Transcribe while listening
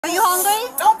Are you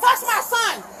hungry? Don't touch my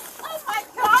son. Oh my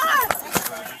God.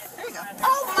 There you go.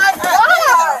 Oh my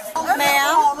God.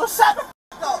 Ma'am. Shut the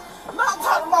f up. I'm not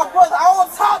talking to my brother. I don't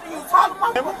want to talk to you. Talk to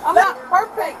my brother. I'm not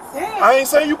perfect. Damn. I ain't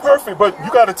saying you perfect, but you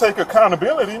got to take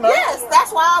accountability now. Yes,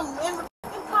 that's why I'm in the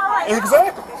car right now.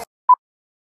 Exactly.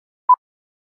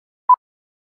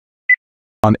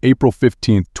 On April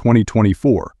 15,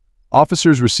 2024,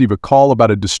 officers receive a call about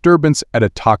a disturbance at a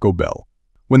Taco Bell.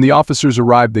 When the officers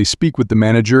arrive, they speak with the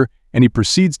manager, and he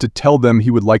proceeds to tell them he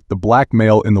would like the black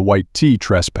male in the white tee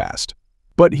trespassed.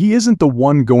 But he isn't the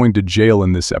one going to jail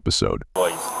in this episode.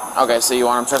 Okay, so you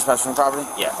want him trespassing from property?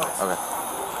 Yeah. Okay.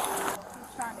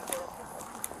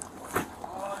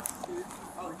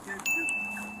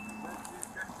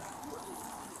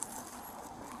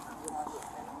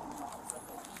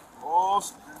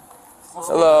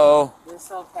 Hello. It's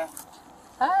okay.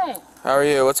 Hey. How are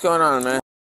you? What's going on, man?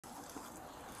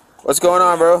 What's going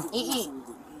on, bro? Eat.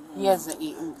 He hasn't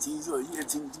eaten.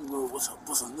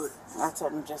 I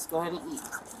told him just go ahead and eat.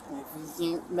 If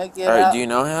you can make it Alright, up. do you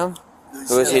know him?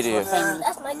 Who is he to you?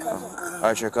 That's my cousin.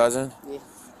 Alright, your cousin? Yeah.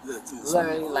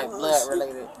 Literally like blood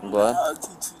related. Blood?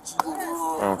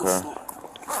 Okay.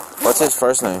 What's his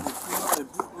first name?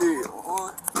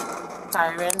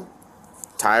 Tyron.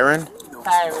 Tyron?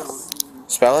 Tyrus.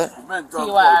 Spell it?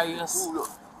 T-Y-R-U-S.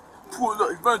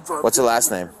 What's your last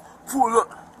name?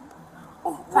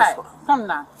 Ty, come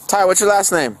now. Ty, what's your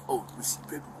last name?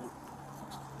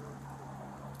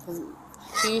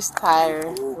 He's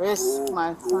Tyrus.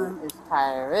 My son is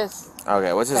Tyrus.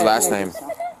 Okay, what's his last name?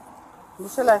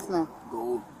 What's your last name?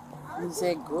 Gold. You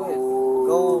said good.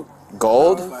 Gold.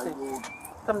 Gold?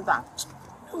 Come down.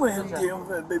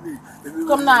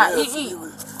 Come now, eat.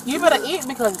 You better eat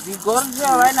because if you go to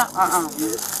jail right now,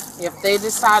 if they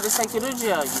decide to take you to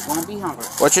jail, you're gonna be hungry.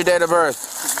 What's your date of birth?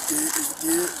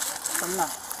 Come now.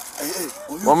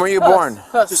 When were you born?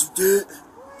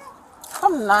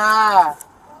 Come now.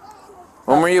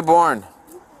 When were you born?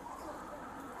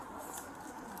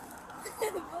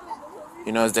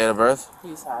 You know his date of birth?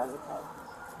 He's hard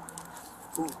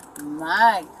to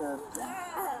my goodness.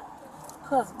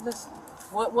 Cause listen,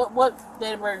 what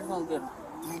date of birth you gonna give him?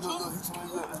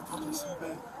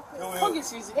 Pumpkin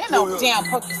season. Ain't no damn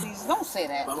pumpkin season. Don't say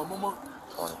that. 20.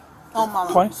 Oh,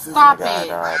 mama. 20? Stop God, it.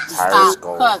 Tyrus Stop.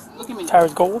 Gold. Cuz, look at me.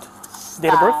 Tyrus Gold?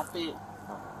 Date of birth? Stop it.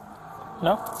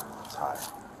 No?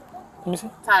 Let me see.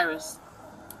 Tyrus.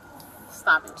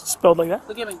 Stop it. Spelled like that?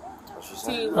 Look at me.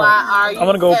 T-Y-R-U-S. I'm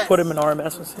gonna go put him in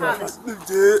RMS and see.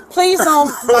 Please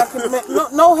don't,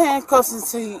 no handcuffs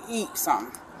until you eat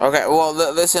something. Okay, well,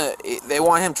 listen, they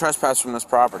want him trespassed from this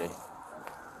property.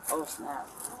 Oh, snap.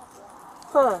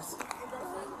 Cuz,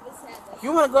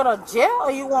 you want to go to jail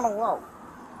or you want to walk?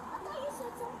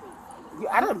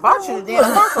 I didn't bought you the damn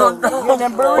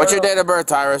tacos. What's your date of birth,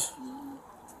 Tyrus?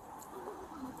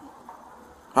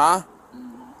 Huh?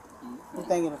 I'm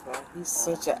thinking of that. He's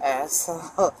such an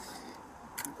asshole.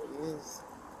 He is.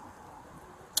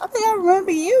 I think I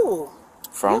remember you.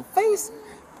 From? Your face.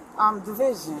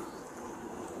 Division.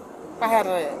 I had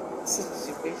a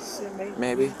situation,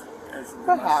 maybe.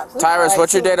 Perhaps. Tyrus,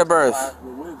 what's your date of birth?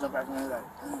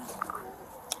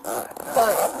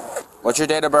 What's your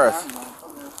date of birth?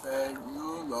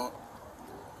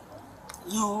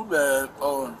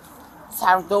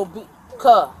 Tyrus, don't be.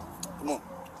 Cuz.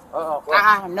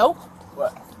 Nope.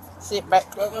 What? Sit back.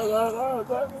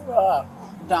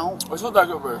 Don't. What's your date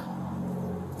of birth?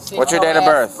 What's your date of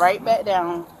birth? Right back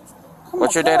down.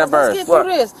 What's your date of birth? Let's get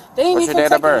through this. They ain't What's your even date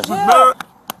of taking birth? you to jail.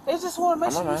 They just want to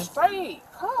make Come sure on, you're man. straight.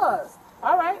 Cuz.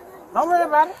 Alright. Don't worry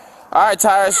about it. Alright,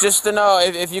 Tyrus, just to know,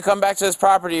 if you come back to this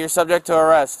property, you're subject to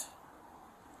arrest.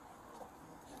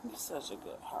 You're such a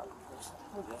good heart person.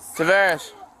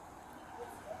 Tavares.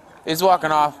 He's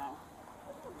walking off.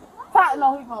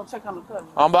 No, he's going to check on the cousin.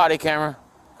 On body camera.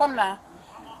 Come now.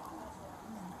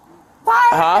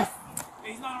 Tyrus. Huh?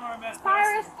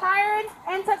 Tyrus, tired,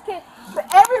 and took it.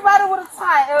 Everybody with a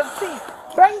tie,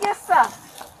 LC. Bring your stuff.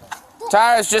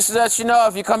 Tyrus, just to let you know,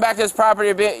 if you come back to this property,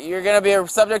 you're going to be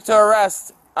subject to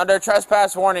arrest under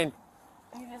trespass warning.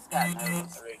 You just got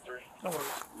nervous.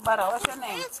 But what's your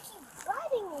name?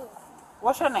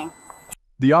 What's your name?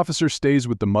 The officer stays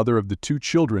with the mother of the two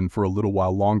children for a little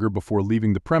while longer before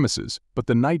leaving the premises, but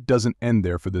the night doesn't end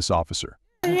there for this officer.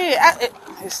 Yeah,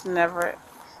 it's never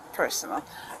personal.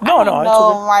 No, I no, don't it's know,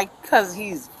 okay. like, because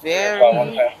he's very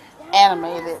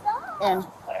animated. And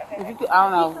if you could, I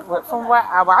don't know, from where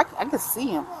I can see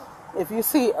him. If you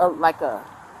see like a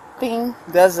thing,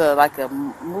 does like a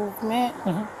movement,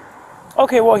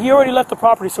 Okay, well, he already left the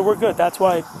property, so we're good. That's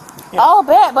why. Yeah. Oh,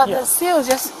 bad, but still,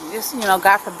 just you know,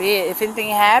 God forbid, if anything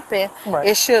happened,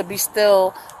 it should be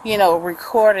still, you know,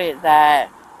 recorded that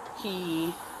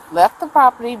he left the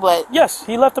property. But yes,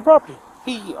 he left the property.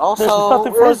 He also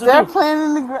is there playing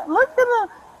in the ground. Look at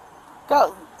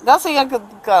him. Go so you can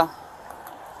go.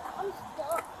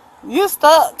 You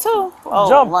stuck too. Oh,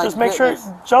 jump. Just make sure.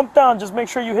 Jump down. Just make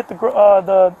sure you hit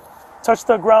the touch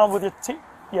the ground with your teeth.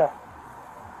 Yeah.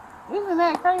 Isn't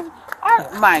that crazy?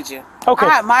 Mind you. Okay.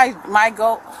 My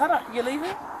goal. Hold on. You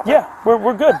leaving? Yeah,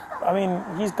 we're good. I mean,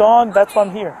 he's gone. That's why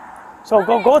I'm here. So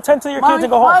go attend to your kids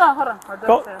and go home. Hold on.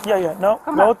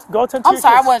 Go attend to your kids. I'm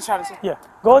sorry, I wasn't trying to say. Yeah.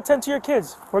 Go attend to your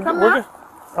kids. We're good.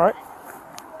 All right.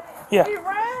 Yeah.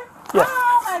 Yeah.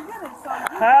 Oh my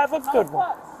goodness. Have a good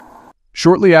one.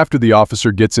 Shortly after the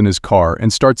officer gets in his car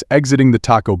and starts exiting the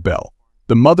Taco Bell,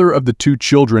 the mother of the 2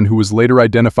 children, who was later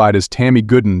identified as Tammy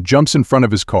Gooden, jumps in front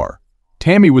of his car.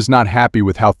 Tammy was not happy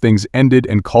with how things ended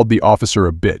and called the officer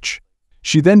a bitch.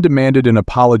 She then demanded an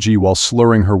apology while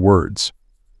slurring her words.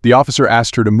 The officer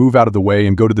asked her to move out of the way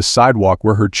and go to the sidewalk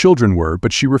where her children were,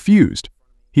 but she refused.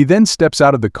 He then steps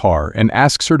out of the car and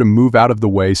asks her to move out of the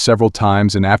way several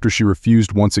times, and after she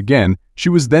refused once again, she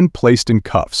was then placed in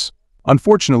cuffs.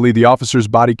 Unfortunately, the officer's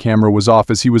body camera was off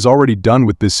as he was already done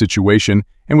with this situation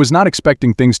and was not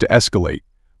expecting things to escalate,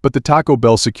 but the Taco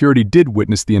Bell security did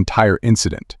witness the entire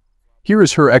incident. Here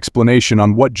is her explanation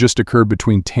on what just occurred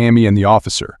between Tammy and the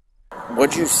officer.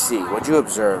 What'd you see? What'd you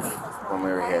observe when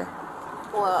we were here?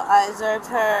 Well, I observed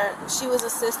her. She was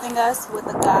assisting us with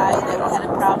a guy that we had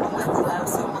a problem with, who I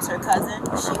assume was her cousin.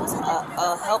 She was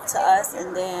a help to us,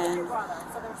 and then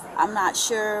I'm not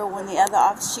sure when the other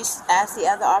officer, she asked the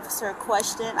other officer a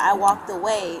question. I walked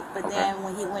away, but then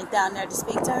when he went down there to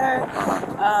speak to her,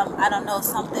 I don't know,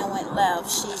 something went left.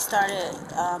 She started,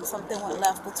 something went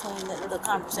left between the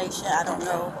conversation. I don't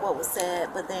know what was said,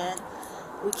 but then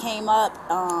we came up.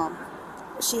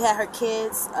 She had her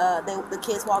kids. The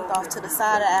kids walked off to the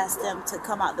side. I asked them to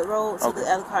come out the road so the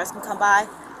other cars can come by.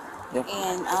 Yep.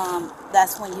 And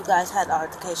that's when you guys had the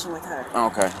altercation with her.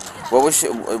 Okay. What was she?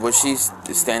 Was she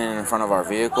standing in front of our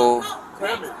vehicle?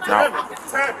 Not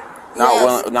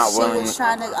willing. She was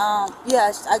trying to.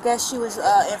 Yeah, I guess she was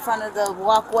in front of the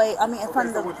walkway. I mean, in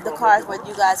front of the cars where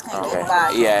you guys can't get by.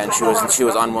 Yeah, and she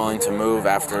was unwilling to move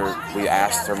after we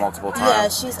asked her multiple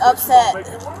times. Yeah, she's upset.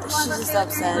 She's just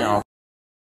upset. You know.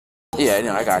 Yeah,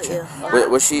 no, I got you.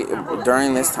 Was she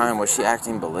during this time? Was she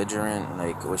acting belligerent?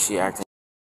 Like, was she acting?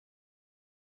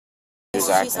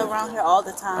 She's around here all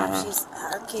the time. She's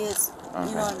her kids.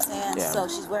 You know what I'm saying? Yeah. So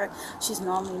she's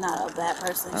normally not a bad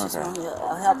person. She's normally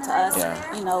a help to us.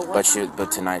 Yeah. You know. But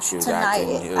tonight she was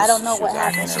acting. I don't know what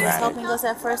happened. She was helping us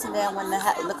at first, and then when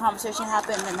the conversation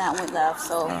happened, then that went left.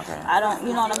 So I don't.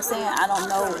 You know what I'm saying? I don't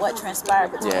know what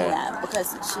transpired between that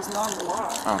because she's normally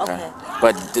okay.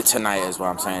 But tonight is what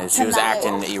I'm saying. She was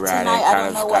acting erratic,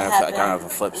 kind of a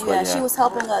flip switch. Yeah, she was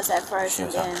helping us at first,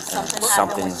 and then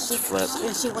something flipped,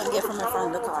 and she wouldn't get from in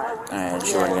front of the car. And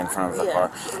she wouldn't get in front of the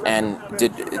car. And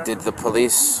did the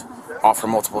police offer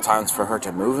multiple times for her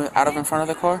to move out of in front of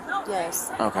the car?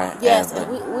 Yes. Okay. Yes,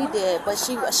 we did, but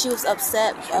she was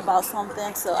upset about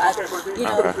something, so yeah,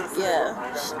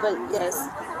 but yes.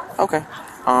 Okay.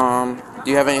 Do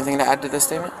you have anything to add to this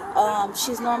statement?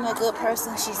 She's normally a good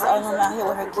person. She's out here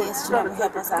with her kids. She normally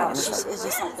help us out. It's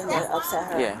just something that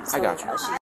upset her. Yeah, I got you.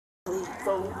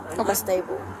 She's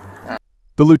stable.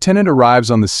 The lieutenant arrives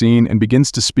on the scene and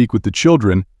begins to speak with the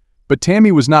children, but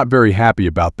Tammy was not very happy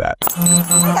about that.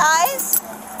 Hey guys,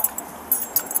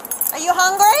 are you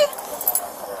hungry?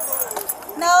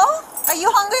 No? Are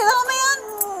you hungry, little man?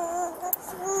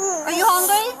 Are you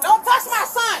hungry? Don't touch my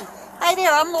son. Hi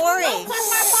there, I'm Lori. Don't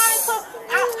touch my son.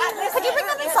 Could you bring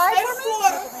them inside for me?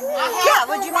 Yeah,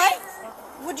 would you mind?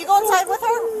 Would you go inside with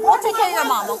her? We'll take care of your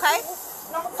mom, okay?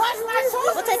 Don't touch my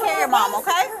son. We'll take care of your mom,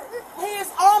 okay? He is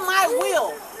on my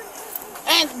will.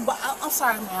 And I'm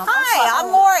sorry, ma'am. Hi,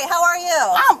 I'm Lori. How are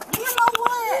you? You know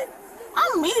what?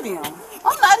 I'm medium.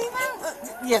 I'm not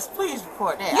even. Yes, please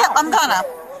report that. Yeah, I'm gonna.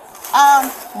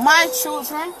 My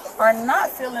children are not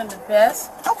feeling the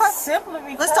best. Okay. Simply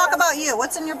because. Let's talk about you.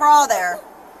 What's in your bra there?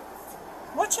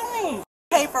 What you mean?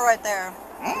 Paper right there.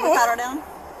 Pat her down.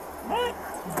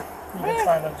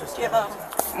 Give up.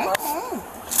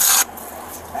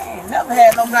 I ain't never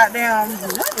had no goddamn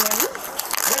nothing.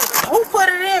 Who put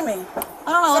it in me?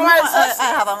 I don't know. I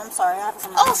have them. I'm sorry. I have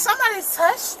some. Oh, somebody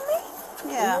touched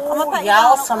me? Yeah. I'm gonna put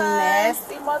y'all some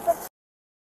nasty mother.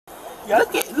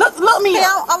 Look me hey,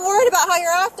 up. I'm worried about how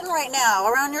you're acting right now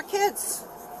around your kids.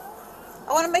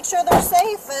 I want to make sure they're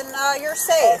safe and you're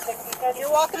safe. If you're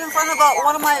walking in front of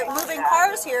one of my moving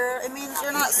cars here, it means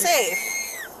you're not safe.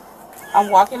 I'm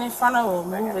walking in front of a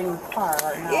moving car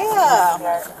right now.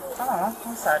 Yeah. Oh,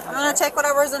 I'm sorry. I'm going to take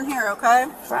whatever's in here, okay?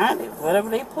 Find it. Whatever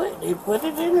they put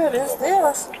it in there. It's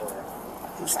theirs.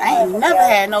 I ain't never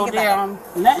had no damn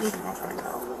nothing.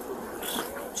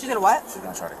 She's going to what? She's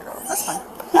gonna try to get out. That's fine.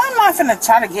 I'm not finna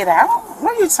try to get out.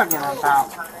 What are you talking about?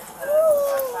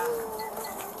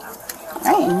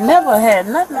 I ain't never had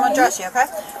nothing. I'm going to dress you, okay?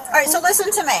 All right, so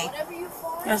listen to me.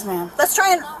 Yes, ma'am. Let's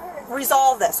try and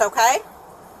resolve this, okay?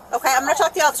 Okay, I'm going to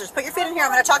talk to the officers. Put your feet in here.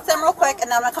 I'm going to talk to them real quick, and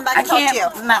then I'm going to come back and talk to you.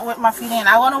 Not with my feet in.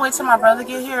 I want to wait till my brother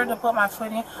get here to put my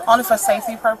foot in, only for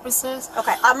safety purposes.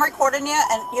 Okay, I'm recording you,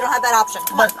 and you don't have that option.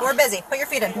 Come on, we're busy. Put your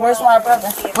feet in. Where's my brother?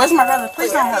 Where's my brother?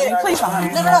 Please don't hurt me. Please don't hurt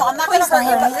me. No, I'm not going to hurt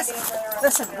you. But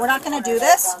listen, we're not going to do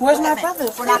this. Where's my brother?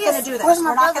 We're not going to do this. Where's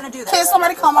my We're not brother? going to do this. Can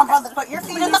somebody call my brother? Put your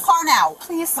feet in the car now.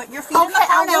 Please. Put your feet in the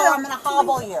car now, or I'm going to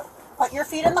hobble you. Put your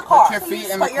feet in the car. Put your feet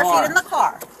in Put your feet in the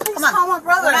car. Come on. Call my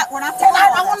brother. We're not doing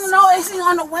I want to know, is he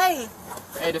on the way?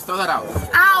 Hey, just throw that out.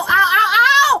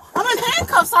 Ow! I'm in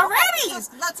handcuffs already.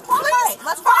 Let's cooperate.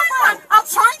 Let's cooperate. I'm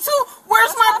trying to.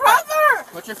 Where's my brother?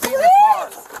 Put your feet in the car.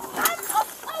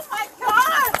 Oh my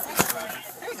God.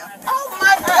 There you go. Oh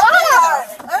my God.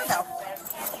 There you go.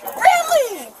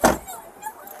 Really?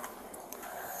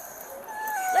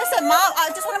 Listen, Mom,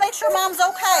 I just want to make sure Mom's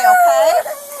okay?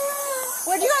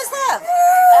 Where do you guys live?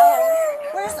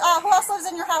 Who else lives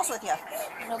in your house with you?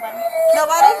 Nobody.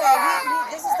 Nobody?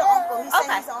 This is the uncle. He said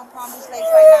Okay. he's on Palm Beach Lakes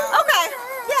right now. Okay.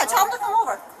 Yeah, tell him to come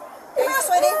over. Come here,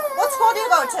 sweetie. What school do you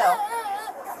go to?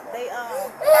 They,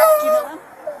 do you know him?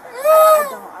 I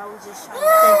don't. I was just trying to...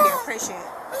 Thank you. Appreciate it.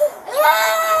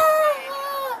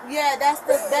 Yeah, that's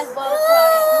Buzz Car. You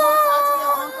want to talk to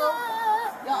your uncle?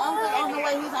 Your uncle's on the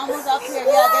way. He's almost up here.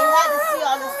 Yeah, they had to see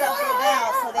all this stuff go down,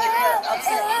 so they were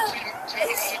upset.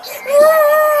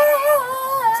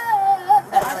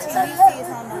 The auntie is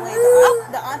on the way.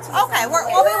 The auntie. Okay,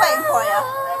 we'll be waiting for you.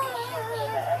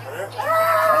 Is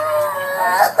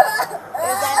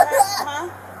that her? Huh?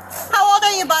 How old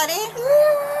are you, buddy?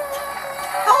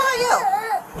 How old are you?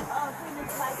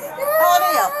 How old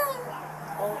are you?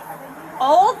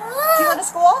 Old? Do you go to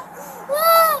school?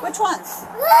 Which ones?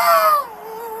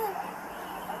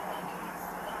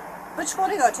 Which school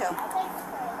do you go to?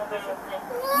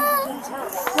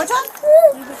 Which one?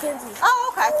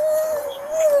 Oh, okay.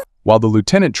 While the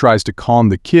lieutenant tries to calm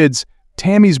the kids,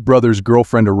 Tammy's brother's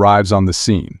girlfriend arrives on the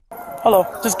scene. Hello,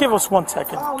 just give us 1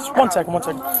 second. Just 1 second, 1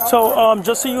 second. So,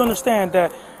 just so you understand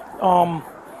that,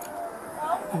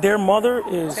 their mother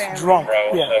is drunk.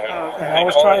 Yeah. And I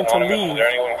was trying to leave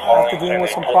after dealing with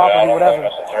some property, whatever.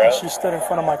 And she stood in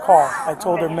front of my car. I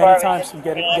told her many times to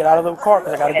get out of the car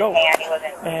because I gotta go.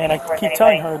 And I keep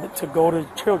telling her to go to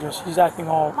children. She's acting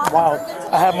all wild.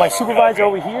 I have my supervisor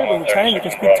over here, the lieutenant. You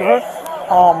can speak to her.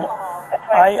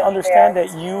 I understand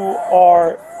that you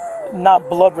are not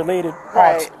blood related.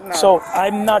 Right, no. So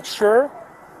I'm not sure.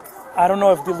 I don't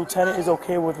know if the lieutenant is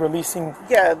okay with releasing.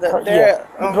 Yeah, her.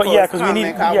 But yeah, because we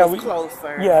need. Yeah,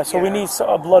 closer. Yeah, so we need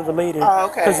a blood related. Oh,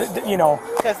 okay. Because you know,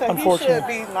 he should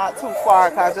be not too far.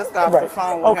 Cause I just got off the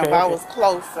phone with him. I was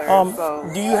closer. So.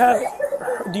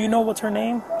 Do you know what's her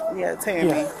name? Yeah, Tammy.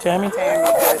 Yeah, Tammy.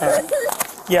 Tammy.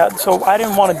 Yeah, so I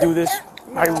didn't want to do this.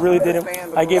 I really didn't.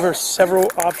 I gave her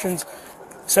several options,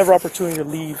 several opportunities to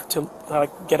leave, to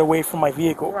get away from my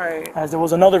vehicle. Right. As there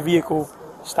was another vehicle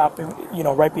stopping,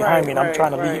 right behind me, and I'm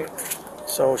trying to leave.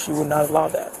 So she would not allow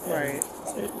that. Right.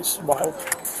 It's wild.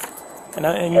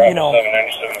 And you know.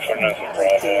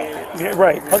 Yeah,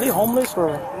 right. Are they homeless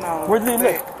or no? Where do they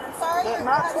live?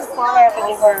 Not too far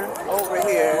over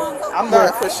here. I'm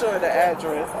not for sure the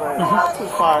address, but not too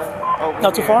far over here.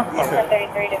 Not too far?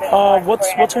 Okay.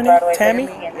 What's her name? Tammy?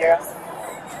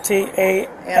 Tamie?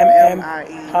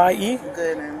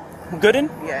 Gooden. Gooden?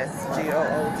 Yes,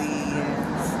 Gooden.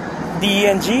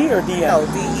 D-E-N-G or D-N? No,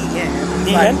 D-E-N.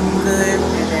 D-E-N? Like good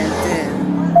and then den.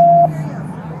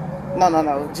 No,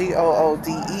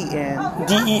 Gooden.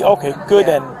 D-E, okay,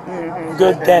 Gooden. Mm-hmm.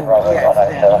 Gooden.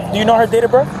 Yes. Do you know her date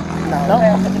of birth? No.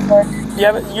 You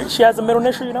have it, she has a middle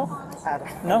initial, you know? I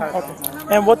don't. No? Okay.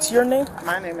 And what's your name?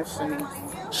 My name is Shanice.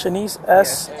 Shanice,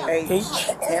 S-H...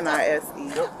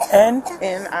 N-I-S-E. N?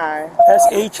 N-I...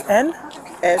 S-H-N?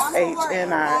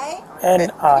 N-I...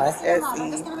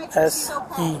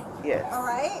 S-E. Yes.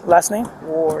 Last name?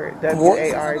 Ward.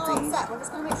 W-A-R-D. We're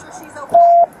just going to make sure she's okay.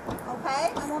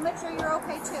 Okay? And we'll make sure you're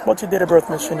okay too. What's your date of birth,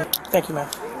 Miss Shanice? Thank you, ma'am.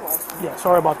 Yeah,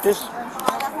 sorry about this.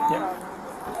 Yeah.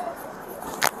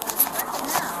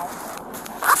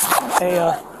 Hey,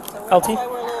 LT?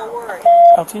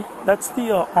 LT, that's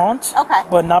the aunt. Okay.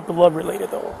 But not blood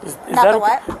related though. Is Not that the okay?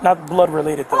 what? Not blood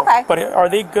related though. Okay. But are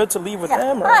they good to leave with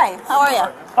them? Or? Hi, how are you?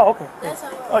 Oh, okay.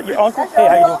 Your uncle? Hey,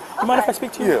 how you doing? You mind if I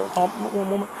speak to you? Yeah. One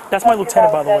moment. That's my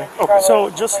lieutenant, by the way. Okay. So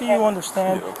just so you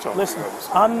understand, listen,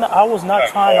 I was not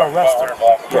trying to arrest her.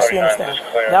 Just so you understand.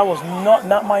 That was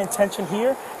not my intention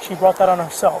here. She brought that on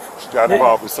herself. She got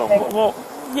involved with someone. Well,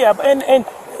 yeah, and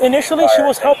initially she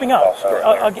was helping out.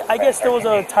 I guess there was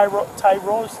a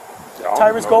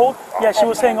Tyrus Gold. Yeah, she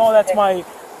was saying, "Oh, that's my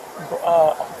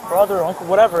brother, uncle,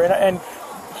 whatever," and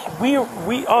we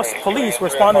us police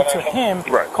responded to him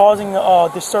causing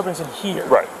disturbance in here.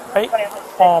 Right.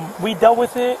 We dealt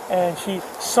with it, and she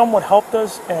somewhat helped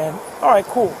us. And all right,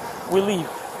 cool, we leave.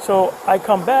 So I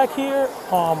come back here.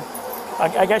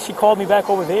 I guess she called me back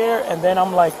over there, and then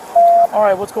I'm like, all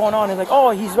right, what's going on? He's like, oh,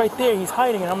 he's right there, he's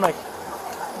hiding. And I'm like,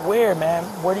 where, man?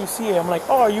 Where do you see it? I'm like,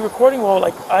 oh, are you recording? Well,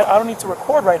 like, I don't need to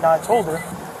record right now, I told her,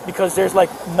 because there's like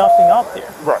nothing out there.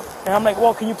 Right. And I'm like,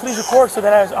 well, can you please record so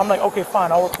that I'm like, okay,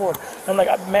 fine, I'll record. And I'm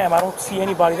like, ma'am, I don't see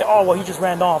anybody there. Oh, well, he just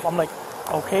ran off. I'm like,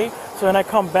 okay. So then I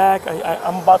come back,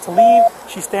 I'm about to leave.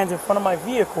 She stands in front of my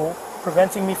vehicle,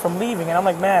 preventing me from leaving. And I'm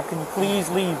like, ma'am, can you please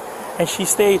leave? And she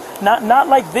stayed not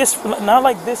like this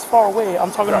far away.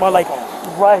 I'm talking about like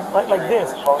like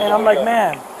this. And I'm like,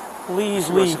 ma'am, please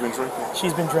leave.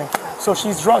 She's been drinking. So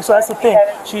she's drunk. So that's the thing.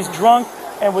 She's drunk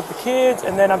and with the kids,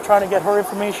 and then I'm trying to get her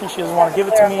information. She doesn't want to give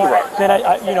it to me. Then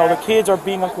I the kids are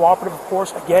being uncooperative. Of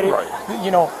course, I get it.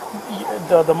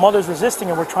 The mother's resisting,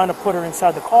 and we're trying to put her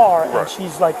inside the car, and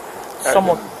she's like,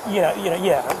 somewhat,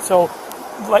 So,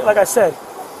 like I said,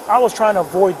 I was trying to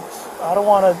avoid this. I don't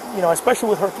want to, especially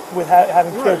with her, with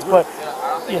having kids, but,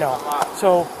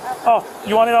 so, oh,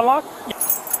 you want it unlocked? Yeah.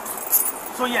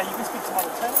 So, yeah, you can speak to my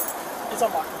lieutenant. It's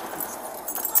unlocked.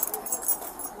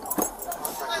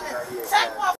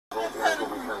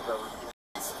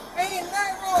 Ain't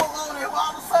nothing wrong on it. All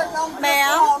of a sudden, I'm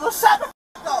Ma'am? shut the f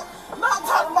up. No, I'm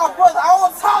talking to my brother. I want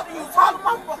to talk to you. Talk to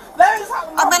my brother. Let me talk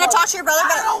to my I'm going to brother. talk to your brother, I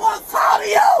but don't want to talk to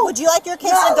you. would you like your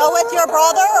kids to go with your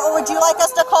brother, or would you like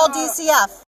us to call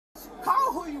DCF?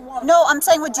 Call who you want. No, I'm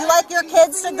saying, would you like your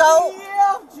kids to go?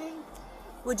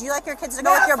 Would you like your kids to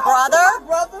go with your brother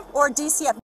or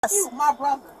DCF? Yes. My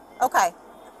brother. Okay.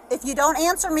 If you don't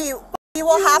answer me, we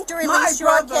will have to release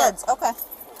your kids. Okay.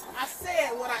 I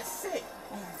said what I said.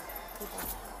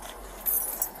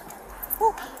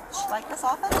 Whew. She like this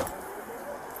office?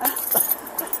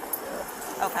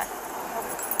 Okay.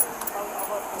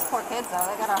 Poor kids though,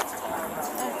 it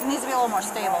needs to be a little more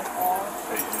stable.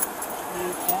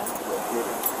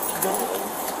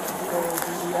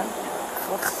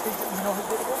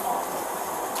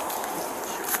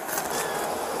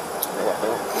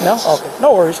 No? Okay.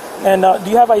 No worries. And do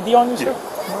you have ID on you, sir? No.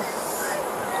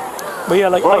 But yeah,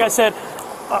 like I said,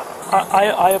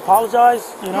 I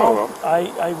apologize,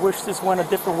 I wish this went a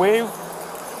different way, and,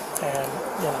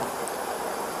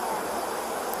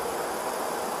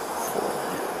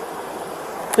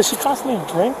 Does she constantly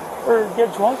drink or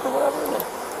get drunk or whatever?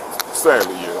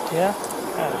 Sadly, yeah. Yeah?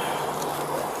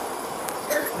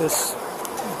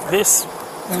 This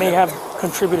may have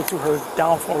contributed to her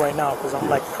downfall right now, because I'm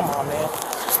like, come on, man.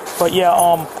 But yeah,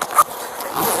 I'm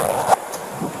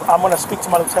going to speak to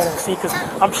my lieutenant and see, because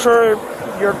I'm sure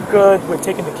you're good with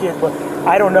taking the kid, but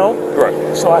I don't know.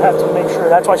 Right. So I have to make sure.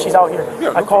 That's why she's out here.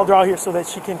 Yeah, I called her out here so that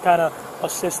she can kind of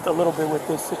assist a little bit with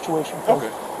this situation. Okay.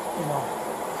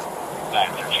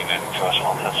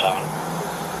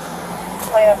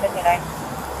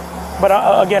 939. But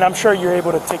again, I'm sure you're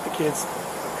able to take the kids.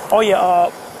 Oh yeah,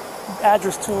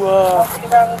 address to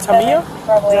Tamia? Is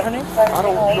that her name? I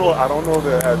don't know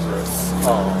the address.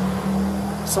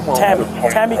 Someone. Tammy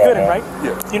Gooden, right?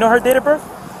 Yeah. Do you know her date of birth?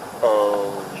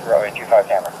 0825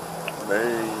 camera.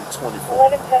 May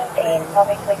 24th. 1117, call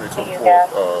me please to you, gas.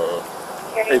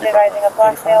 Security advising a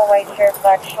black male, white shirt,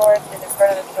 black shorts, is in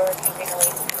front of the store keeping a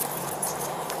lead.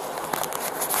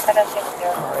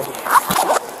 Alrighty.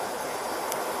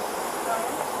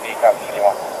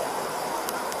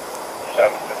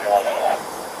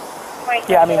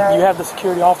 Yeah, I mean, you have the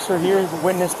security officer here who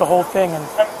witnessed the whole thing, and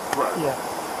yeah.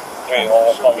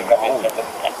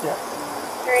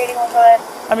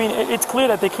 I mean, it's clear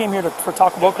that they came here for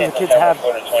Taco Bell because the kids have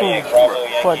food,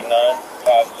 but...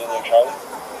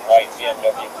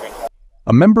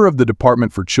 A member of the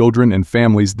Department for Children and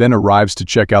Families then arrives to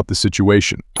check out the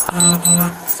situation.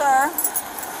 Sir?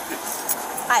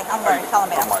 Hi, I'm Larry. Tell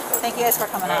me. Thank you guys for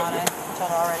coming out. I told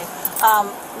her already.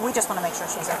 We just want to make sure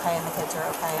she's okay and the kids are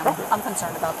okay. I'm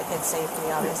concerned about the kids'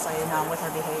 safety, obviously, and with her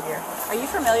behavior. Are you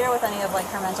familiar with any of her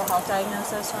mental health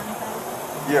diagnosis or anything?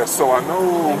 Yeah, so I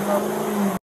know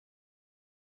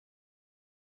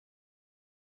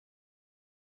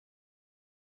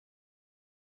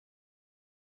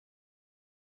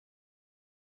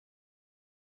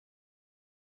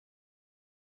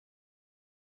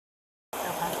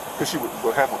Because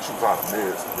what happened, she was out of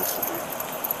meds initially.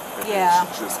 And Yeah.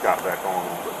 she just got back on,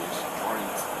 but then she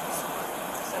drinks.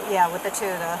 Yeah, with the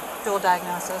dual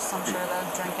diagnosis, I'm sure the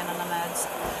drinking and the meds.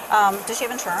 Does she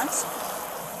have insurance?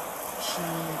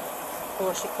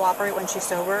 Will she cooperate when she's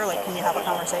sober? Like, can you have a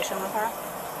conversation with her?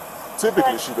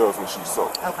 Typically, she does when she's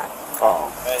sober. Okay.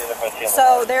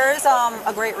 So there is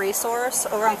a great resource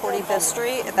over on 45th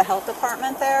Street at the health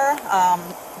department there.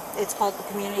 It's called the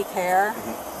Community Care,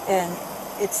 and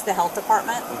it's the health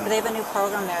department. But they have a new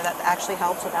program there that actually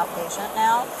helps with outpatient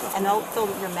now, and they'll fill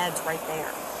your meds right there,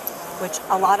 which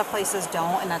a lot of places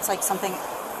don't, and that's like something.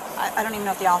 I don't even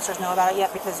know if the officers know about it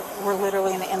yet because we're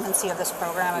literally in the infancy of this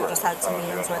program. I just had some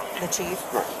meetings with the chief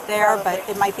there, but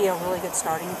it might be a really good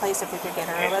starting place if we could get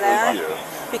her over there.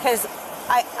 Because,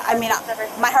 I mean,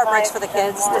 my heart breaks for the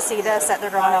kids to see this, that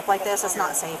they're growing up like this. It's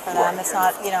not safe for them. It's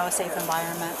not, a safe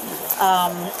environment.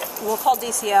 We'll call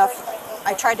DCF.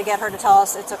 I tried to get her to tell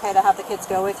us it's okay to have the kids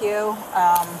go with you.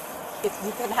 If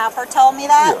you can have her tell me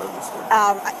that,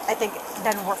 I think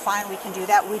then we're fine. We can do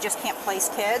that. We just can't place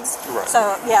kids. Right.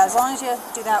 So yeah, as long as you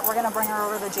do that, we're gonna bring her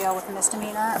over to the jail with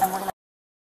misdemeanor, and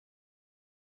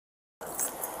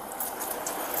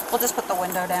we'll just put the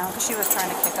window down because she was trying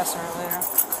to kick us earlier.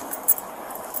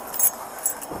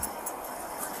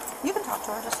 You can talk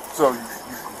to her. Just. So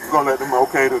you gonna let them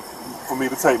for me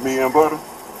to take me and Butter?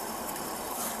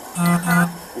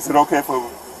 Is it okay for?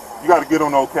 You got to get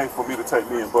on okay for me to take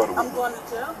me and Butter with I'm you. going to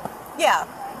jail? Yeah.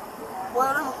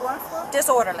 What am I going for?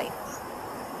 Disorderly.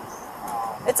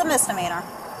 It's a misdemeanor.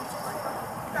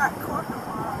 Got court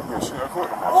tomorrow. Yeah, she got court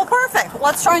tomorrow. Well, perfect.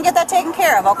 Let's try and get that taken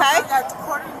care of, okay? I got the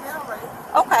court in jail already.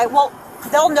 Okay, well,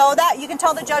 they'll know that. You can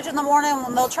tell the judge in the morning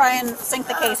and they'll try and sync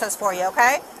the cases for you,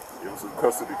 okay? It was a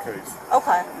custody case.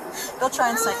 Okay. They'll try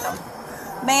and sync them.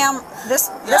 Ma'am, this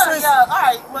was... Yeah, all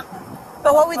right.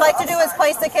 But what we'd like to do is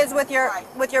place the kids with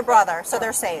your brother so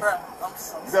they're safe. Bro, I'm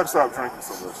sorry. You got to stop drinking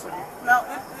so much, Sam. No,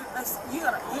 you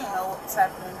know what's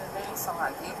happening today, so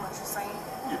I get what you're saying.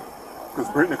 Yeah. Because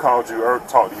Brittany talked to you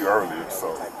earlier,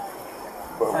 so.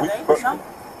 But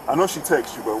I know she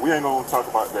texted you, but we ain't gonna talk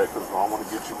about that because I don't want to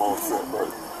get you more upset. But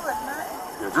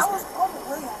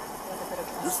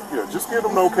yeah, just give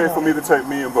them the okay for me to take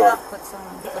me and Bud.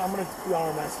 I'm gonna be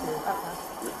on my school.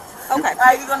 Okay.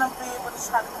 Are you gonna be able to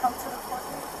try to come to the court?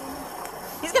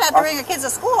 He's gonna have to bring your kids to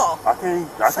school. I can't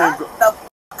go.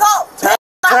 Go.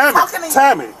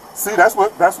 Tammy. See, that's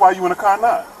why you in the car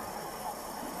now.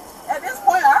 At this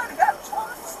point, I already got a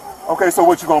choice. Okay, so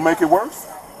what, you gonna make it worse?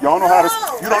 You don't know how to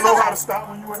stop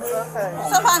when you in here?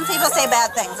 Sometimes people say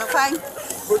bad things, okay?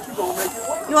 But you gonna make it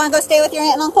worse. You wanna go stay with your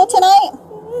aunt and uncle tonight?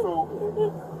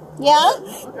 Yeah?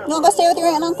 You wanna go stay with your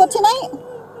aunt and uncle tonight?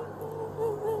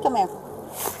 Come here.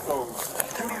 So,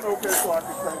 you okay so I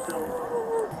can take you?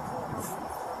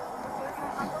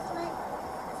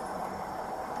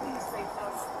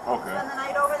 Okay. Spend the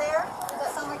night over there? Does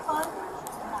that sound like fun?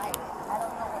 Tonight. I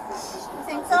don't know what this is. You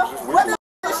think so? What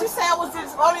did she say I was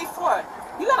just voting for?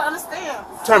 You gotta understand.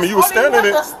 Tammy, you was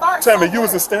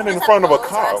standing in front of a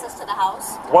car. Access to the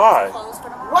house. Why?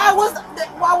 Why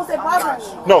was they bothering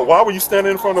you? No, why were you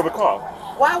standing in front of the car?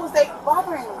 Why was they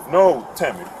bothering you? No,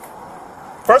 Tammy.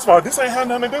 First of all, this ain't had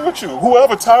nothing to do with you.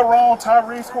 Whoever,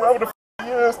 Tyrese, whoever the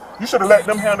he is, you should have let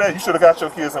them handle that. You should have got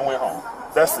your kids and went home.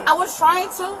 That's it. I was trying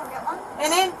to,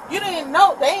 and then you didn't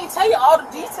know. They didn't tell you all the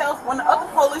details when the other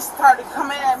police started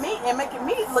coming at me and making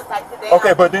me look like the damn.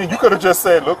 Okay, but then you could have just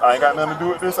said, look, I ain't got nothing to do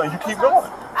with this, and you keep going.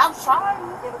 I'm trying.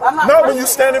 I'm not Not perfect. when you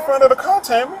stand in front of the car,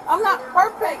 Tammy. I'm not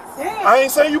perfect. Damn. I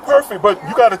ain't saying you perfect, but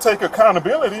you got to take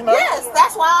accountability now. Yes,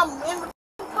 that's why I'm in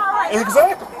the car right now.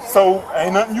 Exactly. So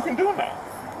ain't nothing you can do now.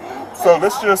 So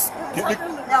let's just get the...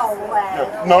 No way.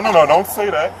 Yeah. No, don't say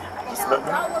that. Just let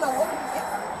them...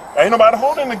 Ain't nobody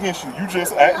holding against you. You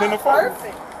just acting in the phone.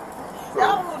 Perfect.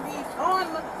 Y'all will be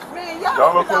on the... Man,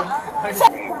 Y'all okay? y'all... I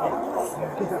said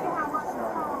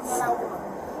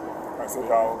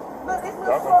y'all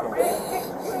gonna come.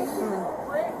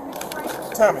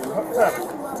 Tammy,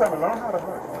 learn how to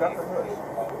hush. You got to hush.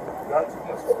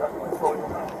 You got to control your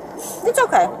mouth. It's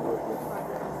okay.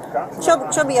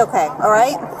 She'll be okay, all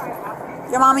right?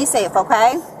 Your mommy's safe,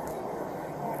 okay?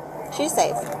 She's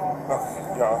safe.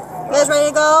 Y'all. You guys ready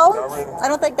to go? Y'all ready? I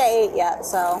don't think they ate yet,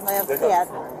 so they have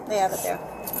it there.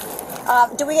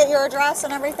 Do we get your address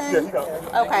and everything? Yeah, you got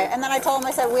it. Okay, and then I told them,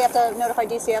 I said we have to notify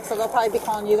DCF, so they'll probably be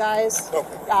calling you guys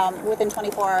within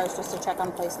 24 hours just to check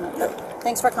on placement. But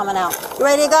thanks for coming out. You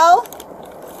ready to go?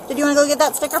 Did you want to go get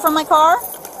that sticker from my car?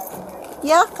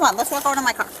 Yeah? Come on, let's walk over to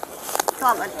my car.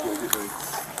 Come on, bud.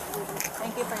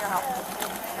 Thank you for your help.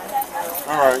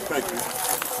 All right, thank you.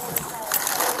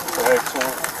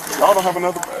 Y'all don't have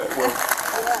another bag. Well,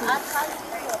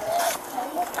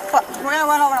 We're gonna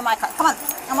run over to my car. Come on,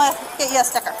 I'm gonna get you a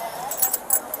sticker.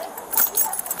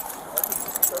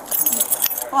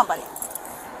 Come on, buddy.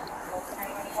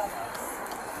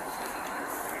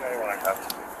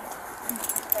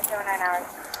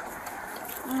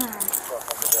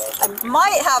 I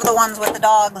might have the ones with the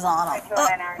dogs on them. Oh,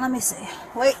 let me see.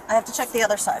 Wait, I have to check the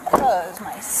other side because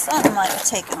my son might have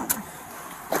taken them.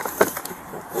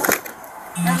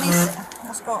 Let me see.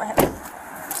 Let's go ahead.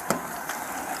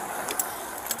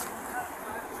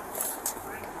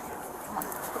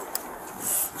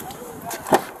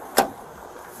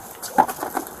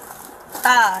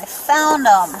 Ah, I found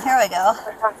them. Here we go.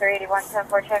 381,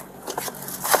 10-4 check.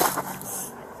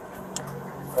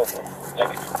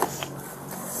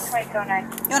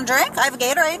 You want a drink? I have a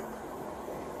Gatorade.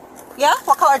 Yeah?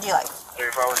 What color do you like?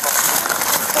 Which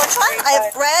one? I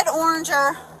have red, orange,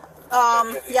 or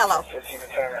yellow.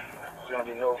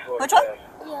 Which one?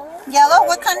 Yellow?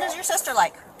 What kind does your sister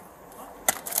like?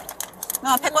 You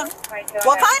want to pick one?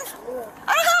 What kind?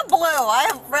 I don't have blue. I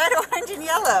have red, orange, and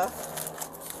yellow.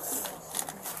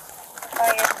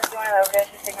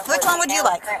 Which one would you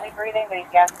like?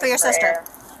 For your sister.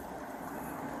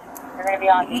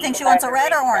 You think she wants a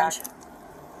red or orange?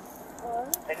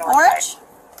 Orange?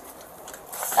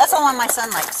 That's the one my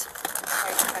son likes.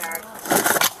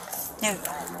 Here you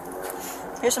go.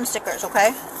 Here's some stickers,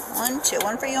 okay? 1, 2.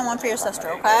 One for you and one for your sister,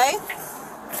 okay?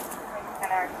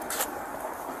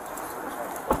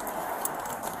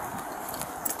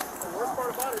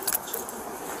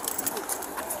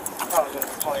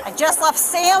 I just left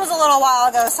Sam's a little while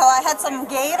ago, so I had some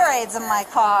Gatorades in my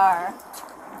car.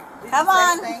 Come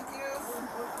on. Thank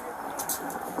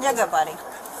you. You're good, buddy.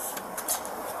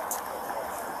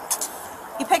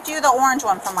 He picked you the orange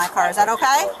one from my car. Is that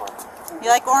okay? You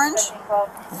like orange?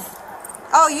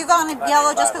 Oh, you got a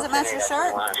yellow just because it matches your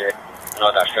shirt? Is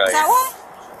that why?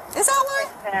 Is that why?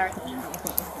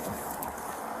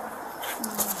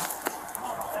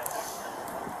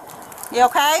 You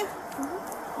okay?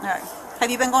 All right. Have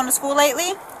you been going to school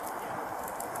lately?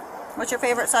 What's your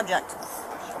favorite subject?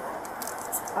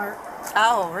 Art.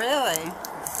 Oh, really?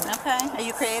 Okay. Are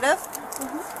you creative?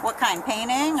 What kind?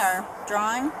 Painting or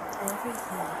drawing?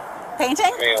 Everything.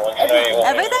 Painting?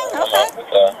 Everything? Okay.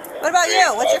 What about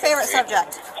you? What's your favorite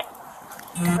subject?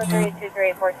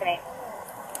 323-848.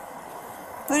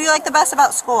 Who do you like the best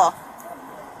about school?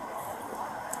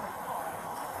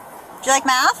 Do you like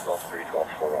math?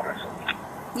 12-3-12-4-1.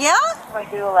 Yeah?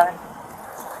 22-11.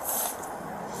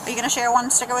 Are you going to share one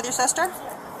sticker with your sister?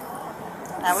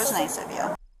 That was nice of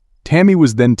you. Tammy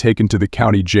was then taken to the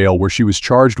county jail where she was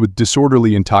charged with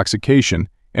disorderly intoxication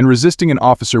and resisting an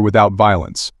officer without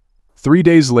violence. 3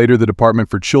 days later, the Department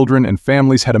for Children and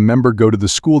Families had a member go to the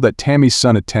school that Tammy's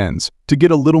son attends to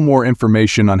get a little more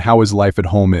information on how his life at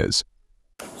home is.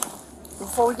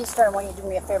 Before we get started, I want you to do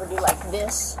me a favor. Do like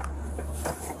this.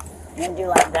 And do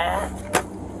like that.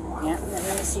 Yeah, and then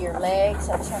let me see your legs.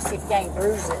 I just want to see if you got any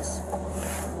bruises.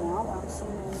 No, I don't see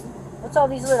any. What's all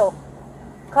these little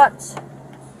cuts?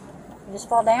 You just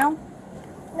fall down?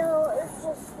 No, it's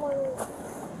just one.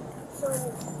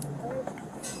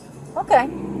 Okay,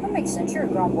 that makes sense. You're a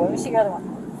grown boy. Let me see your other one.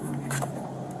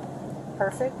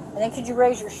 Perfect. And then could you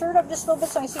raise your shirt up just a little bit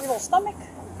so I can see your little stomach?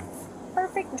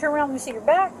 Perfect. And turn around and let me see your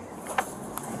back.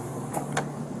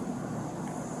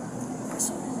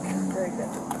 Very good.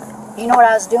 You know what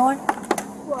I was doing?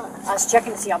 What? I was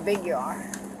checking to see how big you are.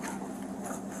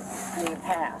 And you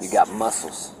pass. You got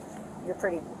muscles. You're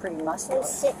pretty I'm muscular.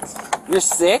 6. You're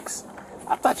 6?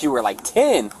 I thought you were like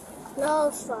 10. No, I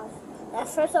was 5. At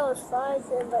first I was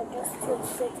 5, and I just turned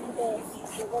 6 today.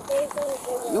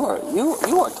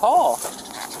 You are tall.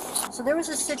 So there was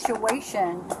a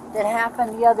situation that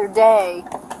happened the other day,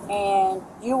 and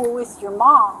you were with your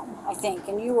mom, I think,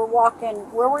 and you were walking.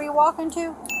 Where were you walking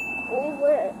to? We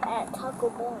were at Taco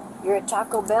Bell. You're at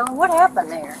Taco Bell. And what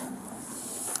happened there?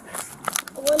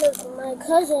 One of my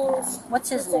cousins. What's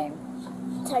his name?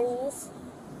 Tyrese.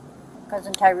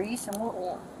 Cousin Tyrese. And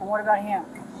Yeah. what about him?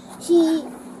 He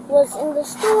was in the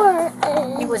store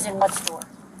and He was in what store?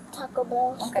 Taco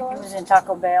Bell Okay, store. he was in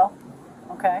Taco Bell.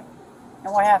 Okay.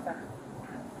 And what happened?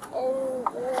 And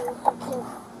then he came,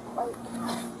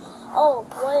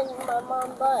 when my mom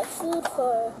bought food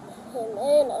for him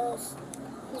and us,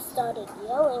 he started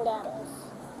yelling at us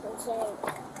and saying,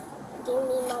 "Give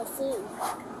me my food."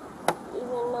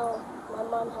 Even though my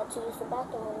mom had to use the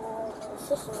bathroom and my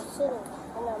sister was sitting,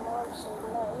 and my mom said,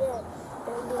 "Not yet,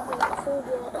 don't give me the food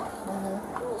yet." And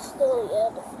he still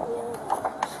yelled at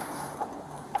us.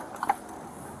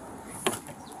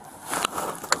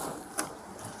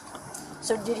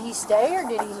 So did he stay or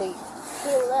did he leave?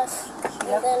 He left. He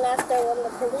And then after when the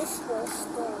police was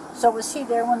there. So was he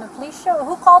there when the police showed?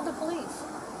 Who called the police?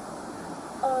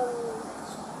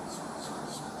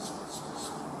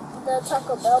 The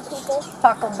Taco Bell people.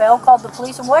 Taco Bell called the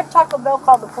police? And why did Taco Bell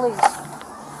call the police?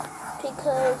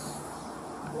 Because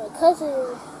my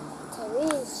cousin,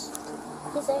 Tyrese,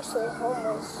 he's actually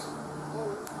homeless.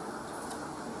 And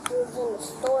he was in the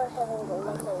store having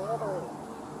like a little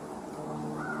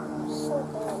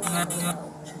something.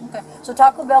 Okay. So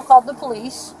Taco Bell called the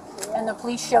police, and the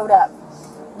police showed up.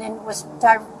 Then was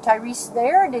Tyrese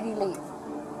there, or did he leave?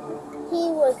 He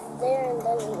was there and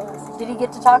then he left. Did he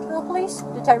get to talk to the police?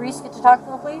 Did Tyrese get to talk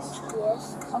to the police?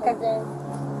 Yes. Okay. And then,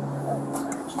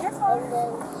 You're fine. and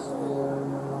then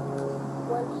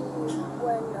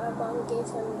when our mom gave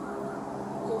him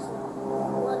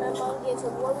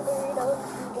one burrito,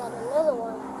 he got another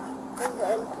one, and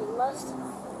then he left,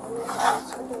 and he had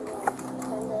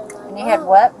another one. And he had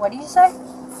what? What did you say?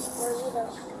 Burrito.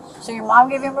 So your mom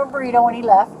gave him a burrito when he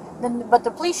left, but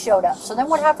the police showed up. So then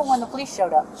what happened when the police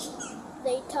showed up?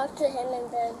 They talked to him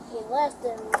and then he left,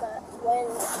 and but when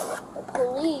the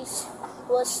police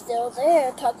was still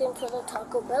there talking to the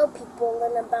Taco Bell people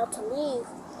and about to leave,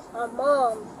 our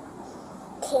mom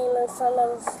came in front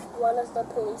of one of the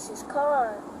police's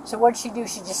car. So what did she do?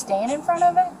 She just stand in front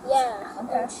of it? Yeah,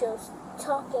 Okay. and she was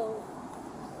talking,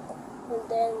 and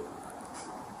then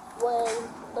when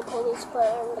the police put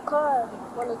her in the car,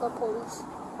 one of the police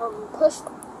pushed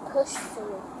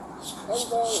her. And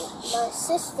then my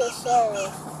sister said,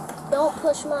 "Don't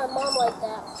push my mom like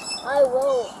that. I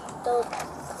will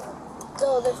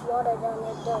throw this water down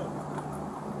your throat."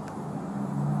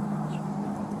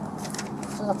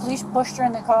 So the police pushed her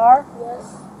in the car,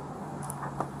 Yes.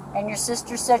 and your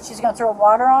sister said she's going to throw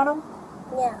water on him?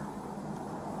 Yeah.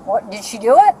 What, did she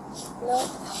do it? No.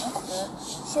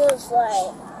 She was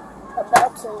like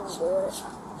about to do it.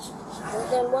 And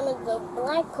then one of the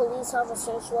black police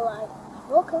officers were like,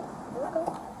 okay.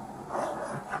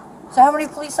 So how many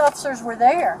police officers were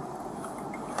there?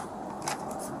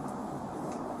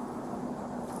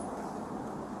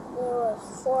 There were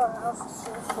 4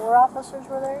 officers. 4 officers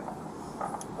were there?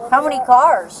 How many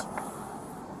cars?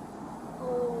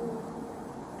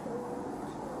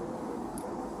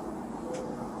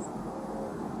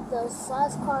 There's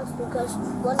 5 cars because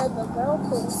one of the girl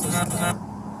police came.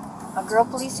 A girl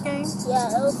police came?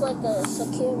 Yeah, it was like a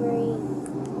security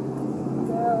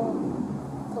girl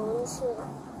police.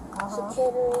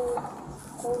 Security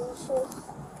police.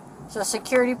 So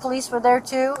security police were there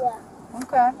too? Yeah.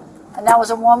 Okay. And that was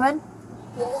a woman?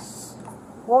 Yes.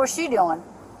 What was she doing?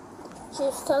 She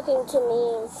was talking to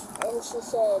me and she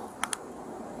said,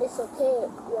 "It's okay,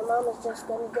 your mom is just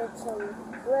going to get some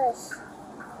rest."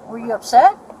 Were you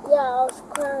upset? Yeah, I was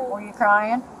crying. Were you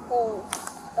crying? And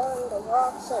on the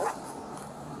rocks and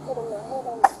hitting my head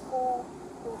on the floor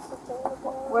and sitting down.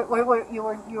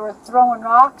 You were throwing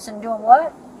rocks and doing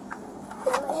what?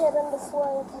 Hitting my head on the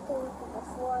floor and kicking the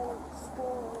floor and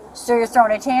screaming. So you're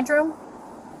throwing a tantrum?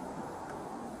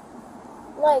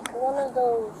 Like one of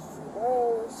those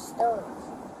rare stones.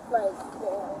 Like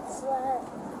they're flat.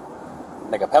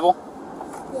 Like a pebble?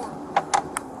 Yeah.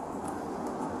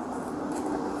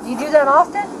 Do you do that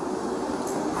often?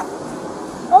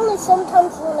 Only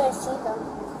sometimes when I see them.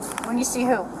 When you see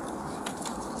who?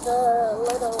 The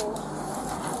little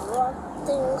rock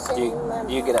things in my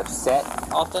Do you get upset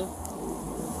often?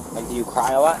 Like, do you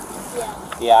cry a lot? Yeah.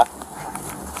 Yeah.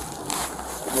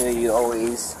 Do you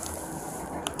always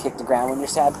kick the ground when you're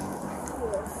sad?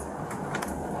 Yes.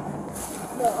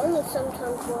 But only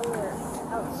sometimes when we're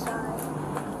outside.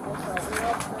 It's like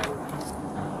nighttime.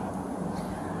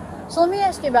 So let me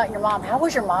ask you about your mom. How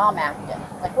was your mom acting?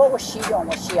 Like, what was she doing?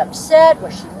 Was she upset?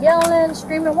 Was she yelling,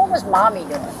 screaming? What was mommy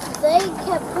doing? They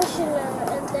kept pushing her,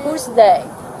 and then Who's they?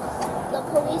 the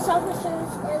police officers,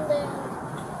 and then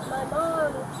my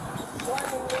mom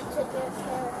wanted me to give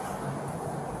her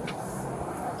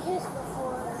a kiss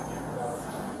before,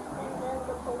 and then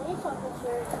the police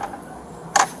officers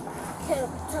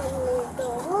kept telling me to go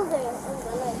over there, and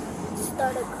then I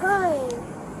started crying.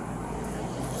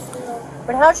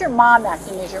 But how's your mom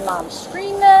acting? Is your mom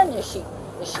screaming? Is she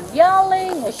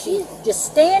yelling? Is she just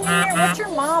standing there? What's your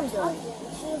mom doing?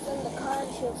 She was in the car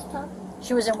and she was talking.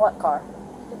 She was in what car?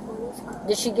 The police car.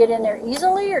 Did she get in there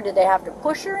easily, or did they have to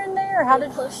push her in there? Or how They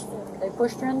did pushed her. they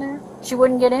pushed her in there? She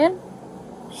wouldn't get in?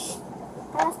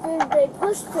 After they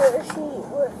pushed her, she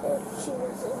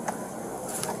was in.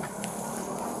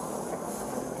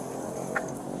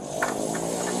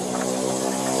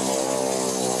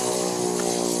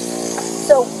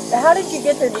 So how did you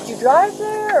get there? Did you drive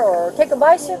there or take a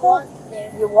bicycle?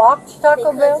 There. You walked to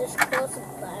Taco Because Bell? it's close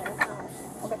by our house.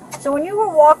 Okay. So when you were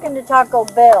walking to Taco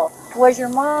Bell, was your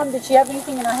mom, did she have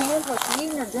anything in her hands? Was she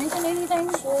eating or drinking anything?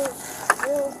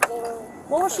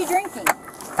 What was she drinking?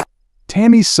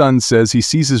 Tammy's son says he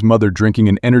sees his mother drinking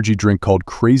an energy drink called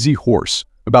Crazy Horse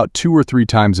about 2 or 3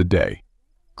 times a day.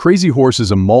 Crazy Horse is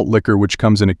a malt liquor which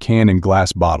comes in a can and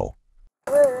glass bottle.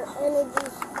 Her energy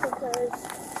because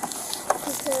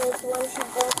when she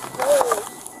drinks those,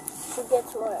 she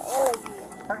gets more energy.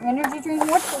 Her energy drink?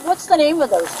 What's the name of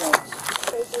those drinks?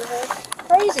 Crazy Horse.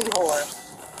 Crazy Horse.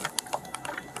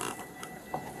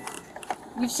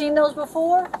 You've seen those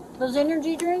before? Those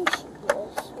energy drinks?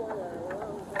 Yes, when my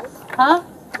mom drinks. Huh?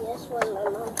 Yes, when my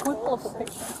mom drinks. Pull up a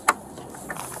picture.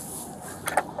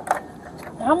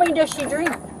 How many does she drink?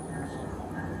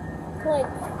 Like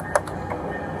 2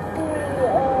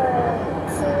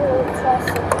 twice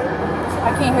a day. I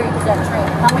can't hear you because that train.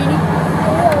 How many?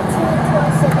 3 or 2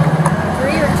 twice a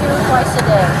 3 or 2 twice a day.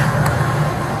 day.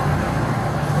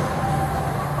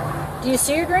 Do you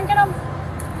see her drinking them?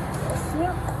 Yes,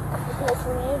 yeah. Because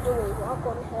we usually walk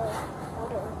on her. I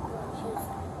don't know when she's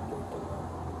drinking them.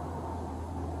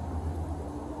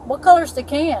 What color's the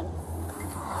can?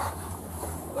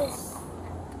 It's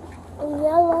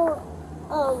yellow,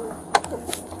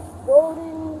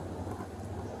 golden,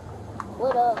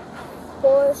 with a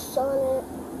horse on it,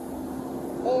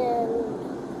 and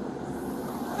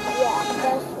yeah,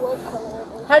 that's what color it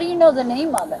is. How do you know the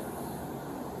name of it?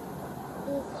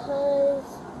 Because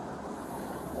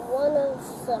one of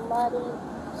somebody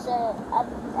said at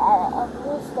a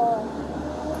blue store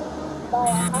by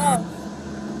a house,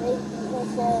 they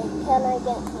said, "Can I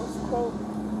get this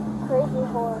crazy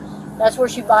horse?" That's where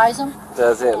she buys them?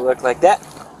 Does it look like that?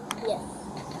 Yes.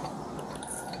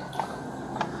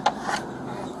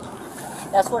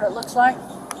 That's what it looks like?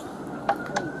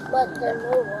 But the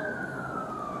new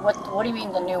one. What do you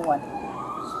mean the new one?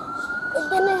 It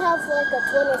didn't have like a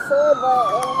 24, but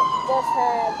it just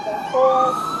had the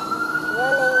horse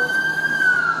running.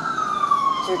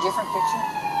 Is there a different picture?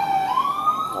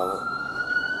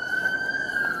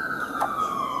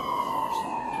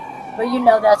 But you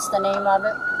know that's the name of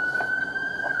it?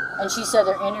 And she said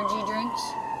they're energy drinks?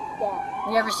 Yeah.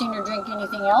 You ever seen her drink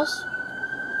anything else?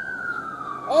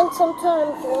 And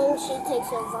sometimes when she takes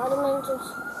her vitamins,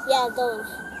 yeah, those.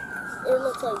 It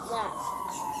looks like that.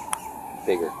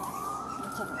 Bigger. Let me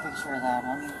take a picture of that,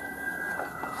 honey.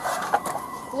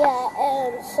 Yeah,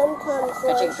 and sometimes Can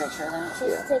I when take a picture of that?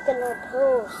 she's taking her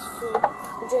pills, she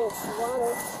drinks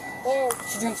water. And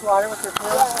She drinks water with her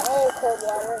pills? yeah, and cold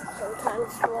water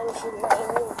sometimes when she's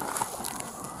laying.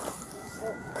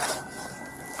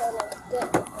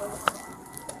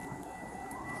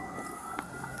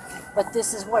 But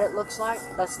this is what it looks like?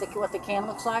 That's what the can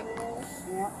looks like?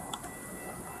 Yeah.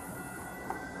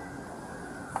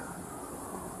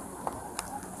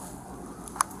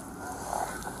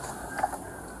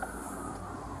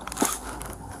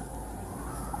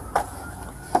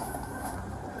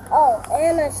 Oh,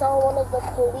 and I saw one of the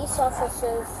police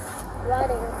officers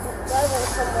driving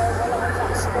somewhere when I was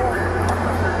at school.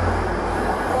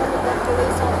 One of the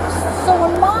police officers. So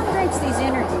when Mom drinks these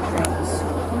energy drinks,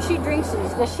 when she drinks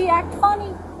these, does she act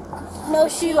funny? No,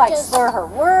 does she like slur her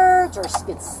words or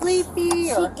gets sleepy?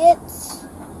 She gets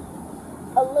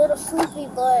a little sleepy,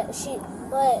 but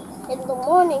in the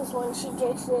mornings when she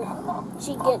drinks it,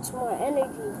 she gets more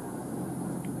energy.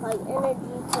 Like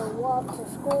energy to walk to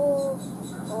school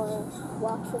or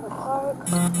walk to the park.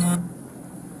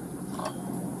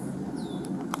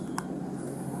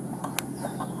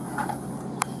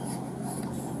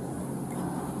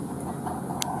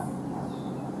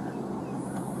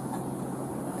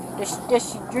 Does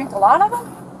she drink a lot of them?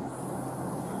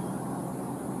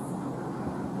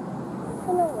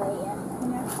 In a way,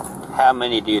 yeah. How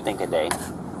many do you think a day?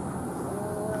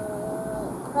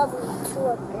 Probably 2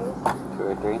 or 3. 2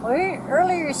 or 3? Well,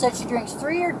 earlier you said she drinks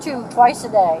 3 or 2 twice a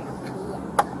day.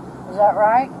 Is that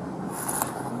right?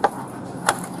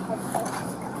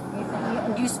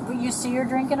 You see her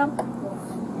drinking them?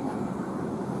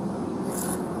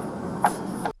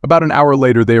 About an hour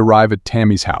later, they arrive at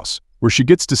Tammy's house, where she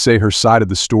gets to say her side of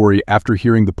the story after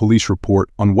hearing the police report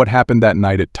on what happened that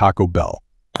night at Taco Bell.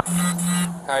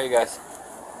 How are you guys?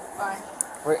 Fine.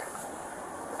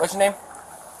 What's your name?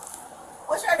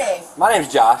 What's your name? My name's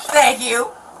Josh. Thank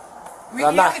you. You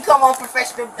can come on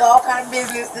professional, all kind of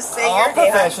business to say your I'm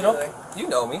professional. You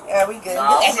know me. Yeah, we good.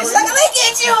 Look at you. Look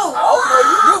at you.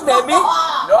 You met me.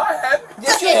 No, I haven't.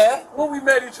 Yes, you have. When we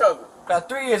met each other. About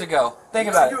 3 years ago. Think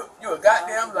about it. You a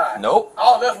goddamn liar. Nope.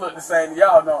 All of us look the same.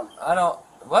 Y'all don't. I don't.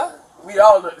 What? We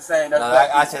all look the same. No,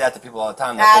 I say that to people all the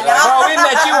time. They're like, bro, we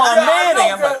met you on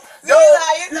Manning. I'm like,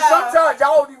 Sometimes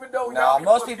y'all don't even know. No,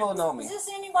 most people know me. Is this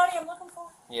anybody I'm looking for?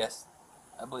 Yes,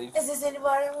 I believe. Is this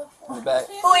anybody I'm looking for? In the back.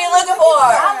 Who are you looking for?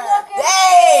 I'm looking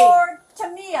for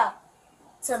Tamia.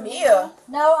 Tamia?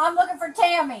 No, I'm looking for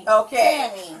Tammy. Okay.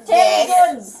 Tammy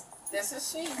Gooden. This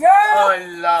is she. Girl. Oh,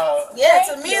 Lord. Yeah,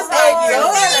 Tamia's like,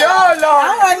 Lord.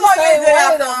 I'm going to say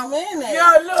that after a minute.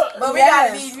 Yeah, look. But we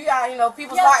got, you know,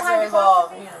 people's hearts are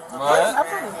involved. You know. What?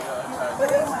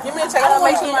 Give me a check. I don't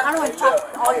want to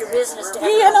talk all your business to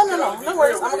everyone. Yeah, no. No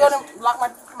worries. I'm going to lock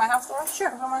my house door.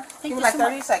 Sure. Give me like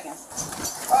 30 seconds.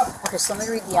 Okay, so let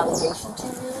me read the allegation to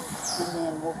you, and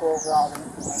then we'll go over all the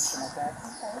information, okay?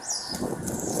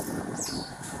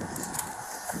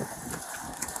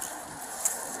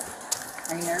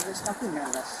 Are you nervous? Don't be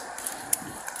nervous.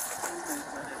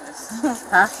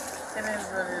 Huh? It is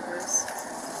what it is.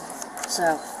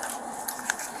 So,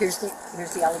 here's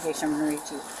the allegation I'm going to read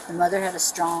to you. The mother had a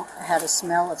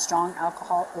smell of strong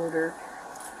alcohol odor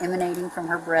emanating from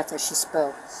her breath as she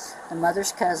spoke. The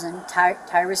mother's cousin,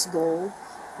 Tyrus Gold,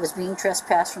 was being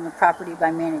trespassed from the property by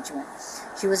management.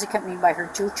 She was accompanied by her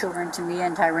 2 children, Tamia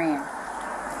and Tyran.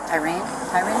 Tyran.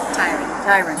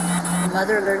 The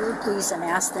mother alerted the police and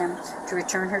asked them to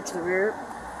return her to the rear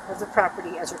of the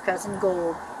property as her cousin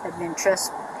Gold who had been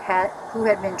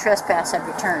trespassed had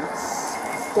returned.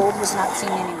 Gold was not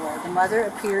seen anywhere. The mother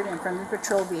appeared in front of the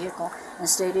patrol vehicle and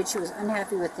stated she was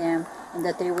unhappy with them and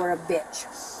that they were a bitch.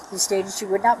 He stated she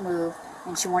would not move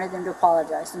and she wanted them to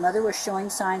apologize. The mother was showing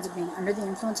signs of being under the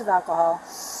influence of alcohol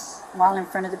while in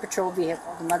front of the patrol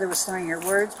vehicle. The mother was slurring her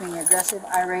words, being aggressive,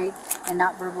 irate, and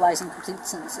not verbalizing complete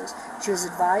sentences. She was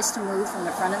advised to move from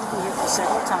the front of the vehicle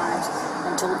several times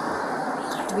and told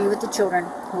to be with the children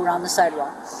who were on the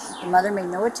sidewalk. The mother made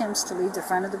no attempts to leave the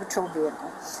front of the patrol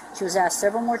vehicle. She was asked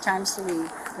several more times to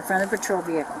leave the front of the patrol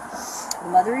vehicle. The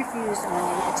mother refused, and when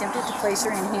they attempted to place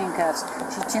her in handcuffs,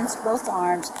 she tensed both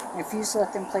arms and refused to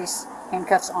let them place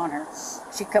handcuffs on her.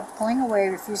 She kept pulling away,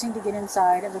 refusing to get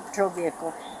inside of the patrol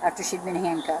vehicle after she'd been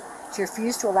handcuffed. She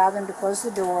refused to allow them to close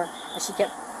the door as she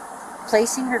kept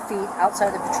placing her feet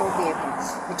outside the patrol vehicle.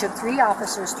 It took 3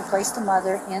 officers to place the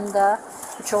mother in the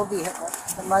patrol vehicle.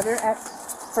 The mother at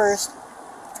first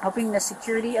helping the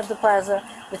security of the plaza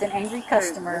with an angry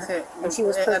customer, and she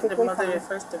was perfectly fine.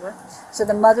 So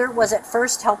the mother was at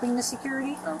first helping the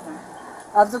security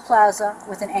of the plaza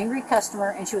with an angry customer,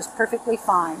 and she was perfectly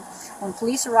fine. When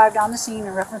police arrived on the scene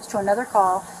in reference to another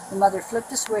call, the mother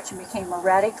flipped a switch and became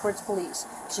erratic towards police.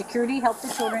 Security helped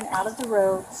the children out of the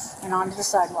road and onto the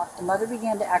sidewalk. The mother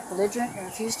began to act belligerent and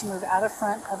refused to move out of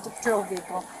front of the patrol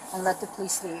vehicle and let the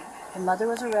police leave. The mother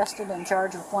was arrested and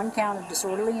charged with 1 count of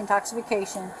disorderly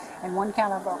intoxication and 1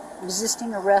 count of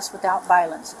resisting arrest without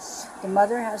violence. The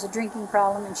mother has a drinking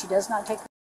problem and she does not take.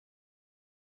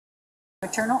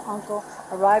 Maternal uncle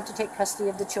arrived to take custody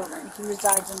of the children. He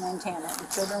resides in Montana. The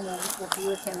children will be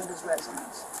with him at his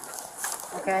residence.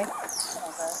 Okay?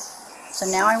 So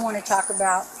now I want to talk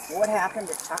about what happened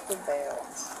at Taco Bell.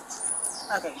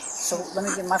 Okay. So let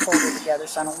me get my folder together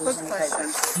so I don't lose any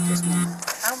papers. Just a minute.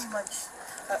 How much?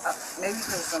 Maybe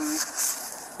because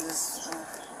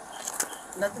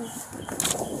nothing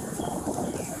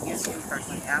against you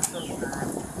personally. Absolutely not.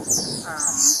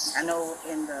 I know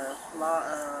in the law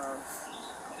of,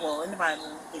 well, in the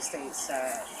Bible, it states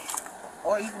that,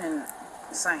 or even in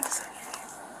science,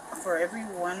 for every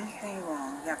 1 thing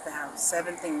wrong, you have to have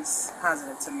 7 things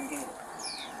positive to negate it.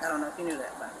 I don't know if you knew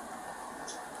that, but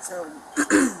so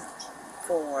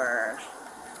for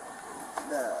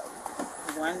the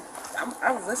one,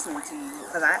 I was listening to you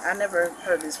because I never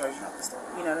heard this version of the story.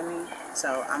 You know what I mean?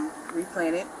 So I'm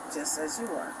replaying it just as you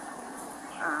are.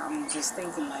 I'm just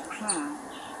thinking like,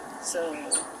 So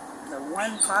the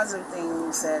one positive thing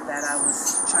you said that I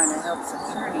was trying to help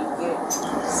security get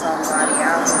somebody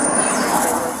out of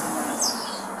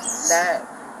that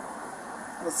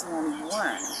was only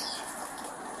 1.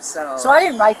 So I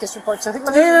didn't write this report. So let me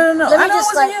no. Let me I know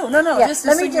just it wasn't you. No. Yeah, Just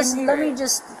let me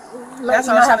just let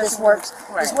you know how this works.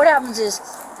 Because what happens is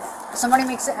somebody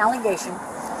makes an allegation.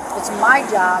 It's my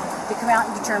job to come out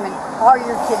and determine, are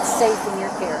your kids safe in your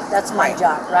care? That's my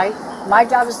job, right? My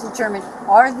job is to determine,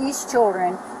 are these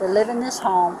children that live in this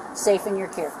home safe in your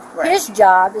care? Right. His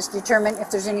job is to determine if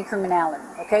there's any criminality.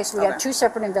 Okay, so we have 2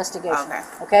 separate investigations.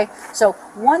 Okay, so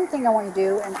one thing I want you to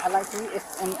do, and I'd like to,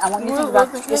 and I want you to think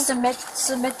about, is submit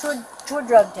to a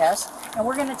drug test, and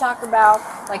we're going to talk about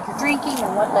like your drinking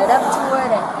and what led up to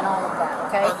it and all of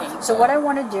that. Okay, so what I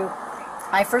want to do,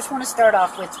 I first want to start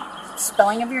off with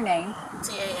spelling of your name.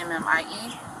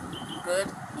 Tammie, Good,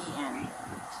 E-N.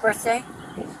 Birthday?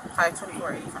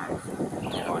 5/24/85.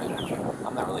 You know,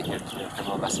 I'm not really here to do a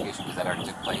criminal investigation because that already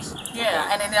took place.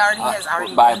 Yeah, and then it already has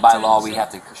already. By law, we have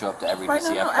to show up to every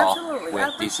DCF call absolutely.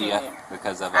 with DCF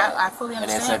because of I fully an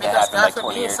understand incident that happened like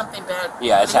 20 years. Something bad.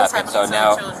 Yeah, it's happened. So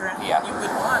now, children, yeah. You would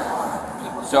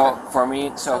want. So for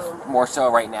me, more so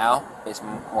right now, it's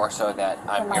more so that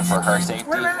I'm here for her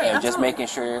safety and just making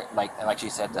sure, like she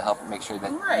said, to help make sure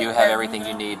that you have everything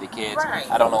you need. The kids.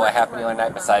 I don't know what happened the other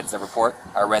night besides the report.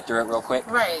 I read through it real quick.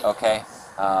 Right. Okay.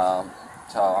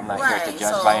 So I'm not here to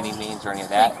judge by any means or any of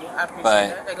that,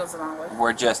 but that goes a long way.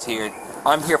 we're just here.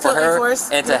 I'm here for her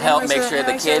and to help make sure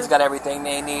the kids got everything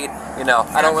they need. You know,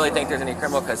 I don't really think there's any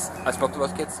criminal because I spoke to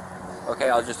those kids. Okay,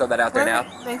 I'll just throw that out there now.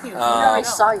 Thank you. I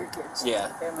saw your kids.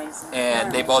 Yeah,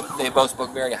 and they both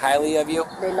spoke very highly of you.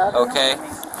 They love you. Okay.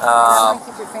 I want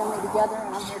to keep your family together,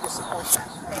 and I'm here to support that.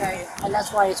 Okay, and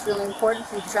that's why it's really important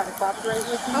for you to try to cooperate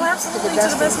with me. Oh, absolutely, to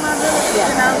the best of my ability.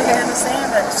 Yeah. You know, we understand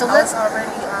that. So I was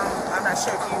already. I'm not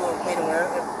sure if you were made aware.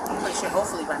 I'm pretty sure.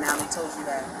 Hopefully by now they told you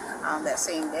that that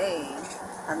same day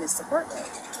I missed the court date,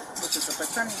 which is a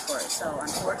paternity court. So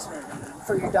unfortunately,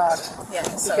 for your daughter. Yeah.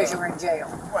 So, because you were in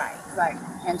jail. Right. Right.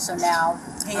 And so now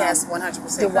he has 100%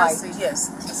 custody.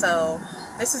 Yes. So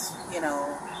this is,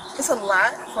 it's a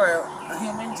lot for a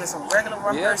human, just a regular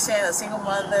person, a single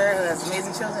mother who has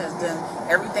amazing children, has done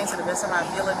everything to the best of my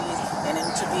abilities, and then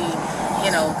to be,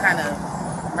 kind of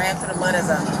ran through the mud as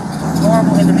a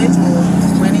horrible individual.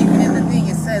 When even in the thing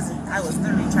it says I was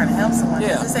literally trying to help someone.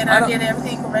 Does it say that I did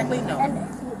everything correctly? No.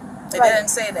 It didn't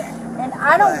say that. And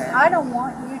I don't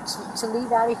want you to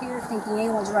leave out of here thinking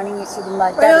anyone's running you through the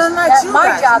mud.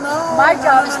 My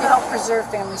job is to help preserve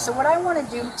families. So what I want to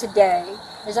do today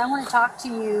is I want to talk to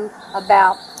you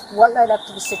about what led up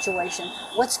to the situation.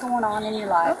 What's going on in your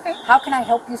life? Okay. How can I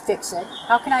help you fix it?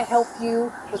 How can I help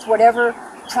you with whatever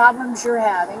problems you're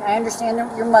having? I understand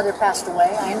that your mother passed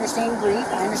away. I understand grief.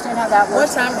 I understand how that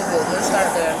works. What time is it? Let's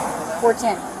start there.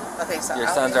 4:10. Okay, so your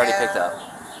son's already picked up.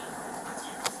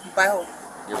 By who?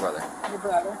 Your brother. Your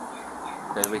brother.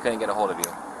 Because we couldn't get a hold of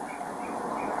you.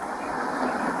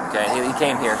 Okay, he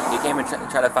came here. He came and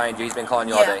tried to find you. He's been calling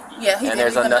you all day. Yeah, he and did.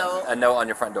 there's a note on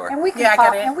your front door. And we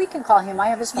can call him. I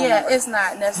have his phone number. It's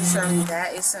not necessarily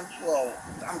that. It's simple. Well,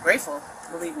 I'm grateful.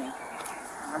 Believe me.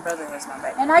 My brother has my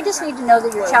back. And I just need to know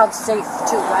that your child's safe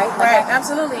too, right? Right,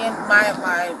 absolutely. And my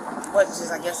what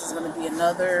I guess is going to be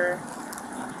another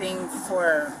thing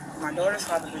for my daughter's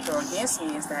father to throw against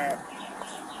me is that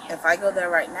if I go there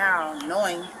right now,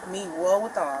 knowing me well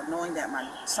withal, knowing that my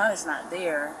son is not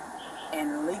there,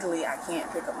 and legally I can't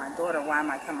pick up my daughter, why am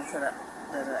I coming to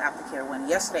the aftercare when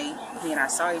yesterday he and I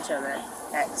saw each other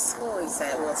at school? He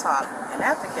said we'll talk in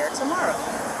aftercare tomorrow.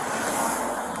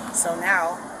 So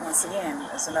now, once again,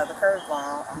 it's another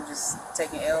curveball. I'm just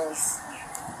taking L's,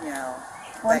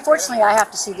 Well, unfortunately, I have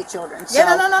to see the children. So,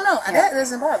 no. That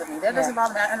doesn't bother me. That doesn't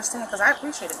bother me. I understand because I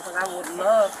appreciate it because I would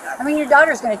love. I mean, your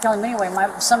daughter's going to tell him anyway.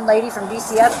 Some lady from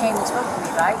DCF came and spoke to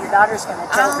me, right? Your daughter's going to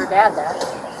tell her dad that.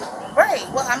 Right.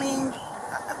 Well, I mean,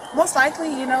 most likely,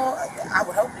 I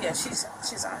would hope. Yeah, she's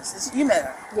honest. You met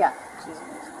her. Yeah.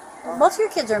 Both of your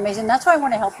kids are amazing. That's why I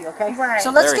want to help you. Okay. Right.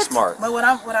 So let's get smart. But what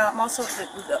I'm also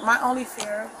my only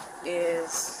fear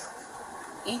is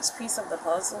each piece of the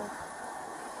puzzle.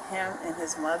 Him and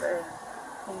his mother.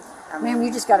 Ma'am, you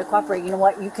just got to cooperate. You know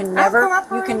what? You can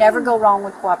never go wrong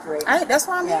with cooperating. That's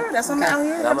why I'm here. That's why I'm out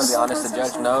here. And I'm gonna be honest. The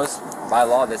judge knows by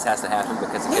law this has to happen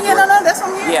because the kids that's why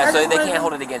I'm here. Yeah, so they can't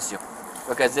hold it against you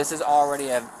because this is already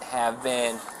have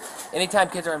been. Anytime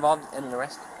kids are involved in an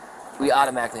arrest, we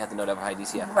automatically have to notify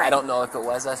DCF. Right. I don't know if it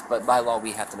was us, but by law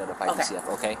we have to notify DCF.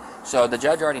 Okay, so the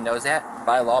judge already knows that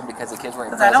by law because the kids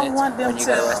weren't present I don't want them when you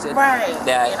got arrested. Right.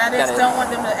 And I just don't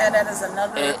want them to add that as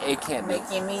another. It can't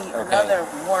making me another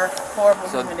more horrible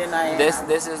human than I am.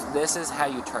 This is how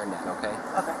you turn that. Okay.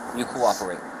 Okay. You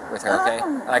cooperate with her.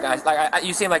 Okay.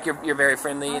 You seem like you're very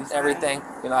friendly and everything.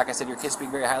 Like I said, your kids speak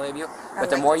very highly of you. But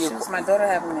the more you, my daughter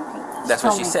having them pink. That's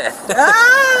what she said.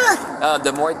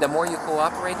 The more you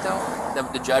cooperate, though,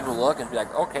 the judge will look and be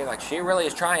like, okay, like she really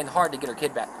is trying hard to get her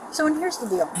kid back. So, and here's the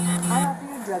deal: I offer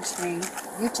you a drug screen,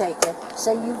 you take it.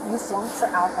 Say you flunk for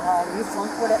alcohol, you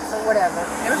flunk for whatever.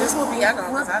 This will be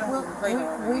alcohol because I don't play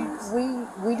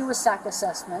we do a SAC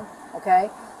assessment. Okay,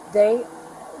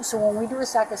 So when we do a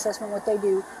SAC assessment, what they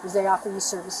do is they offer you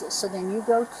services. So then you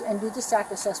go and do the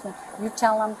SAC assessment. You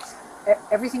tell them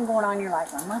everything going on in your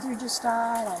life. My mother just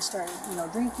died. I started,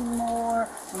 drinking more.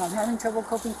 And I'm having trouble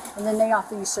coping. And then they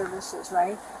offer you services,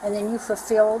 right? And then you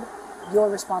fulfilled your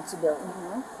responsibility,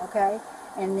 okay?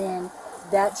 And then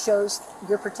that shows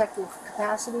your protective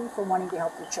capacity for wanting to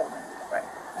help your children. Right.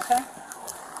 Okay?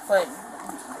 But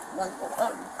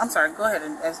I'm sorry, go ahead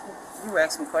and ask. You were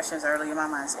asking me questions earlier. My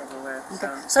mind's everywhere. Okay.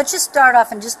 So let's just start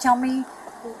off and just tell me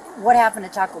what happened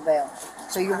at Taco Bell.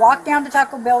 So you walked down to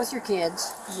Taco Bell with your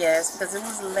kids. Yes, because it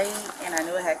was late and I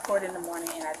knew I had court in the morning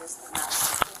and I just did not.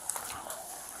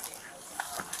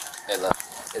 Hey, look.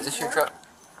 Is this your truck?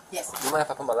 Yes. You mind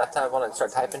if I put my laptop on and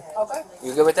start typing? Okay.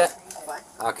 You good with that?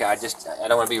 Okay, I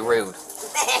don't want to be rude.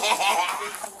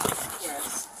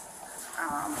 Yes.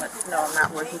 But no, I'm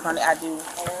not working on it. I do.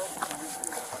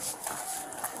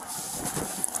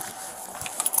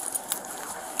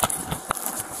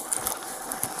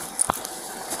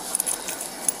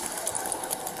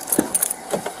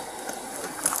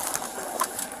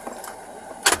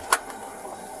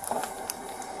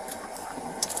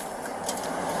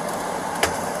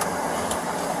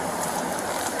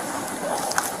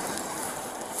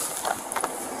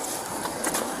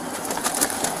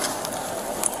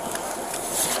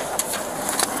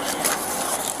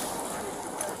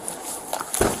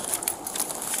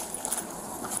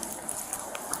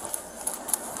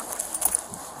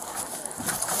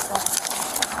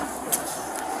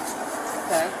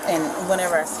 And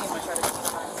whenever I see him, I try to keep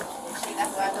him on.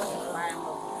 That's why I know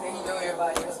you know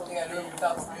everybody. That's what they got to do.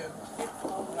 Talk to them.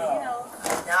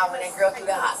 Now when that girl threw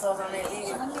the hot sauce on that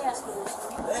leg. Let me ask you this.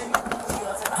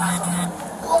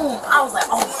 I was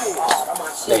like, oh my God, I'm on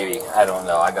shit. Maybe. I don't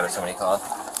know. I go to so many calls.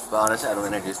 But honestly, I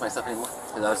don't introduce myself anymore.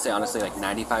 Because I would say, honestly, like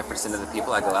 95% of the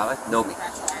people I go out with know me.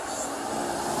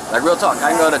 Like, real talk.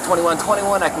 I can go to 21,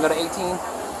 I can go to 18.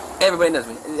 Everybody knows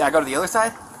me. I go to the other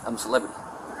side, I'm a celebrity.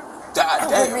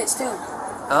 I'm hood rich too.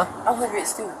 Huh? I'm hood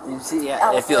rich too. You see,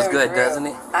 yeah, it feels good, doesn't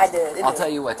it? I did. I'll tell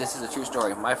you what, this is a true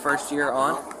story. My first year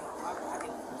on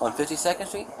 52nd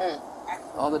Street,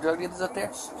 all the drug dealers up there,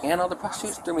 and all the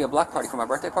prostitutes threw me a block party for my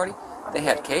birthday party. They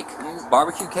had cake,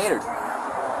 barbecue catered.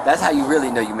 That's how you really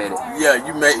know you made it. Yeah,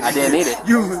 you made it. I didn't eat it.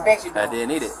 I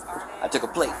didn't eat it. I took a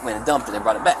plate, went and dumped it, and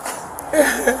brought it back.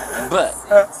 But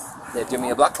they threw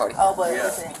me a block party. Oh, but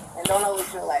listen, and don't always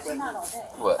feel like that.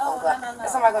 What? If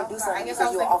somebody gonna do something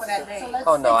because you're an officer.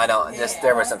 Oh no, I don't. Just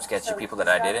there were some sketchy people that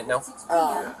I didn't know.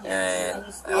 And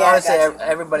honestly,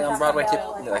 everybody on Broadway,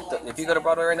 like if you go to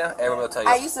Broadway right now, everybody will tell you.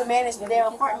 I used to manage the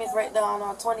damn apartments right there on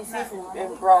 25th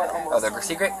and Broadway almost. Oh, they're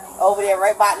secret? Over there,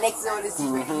 right by next door to the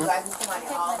secret.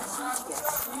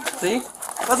 See?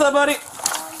 What's up, buddy?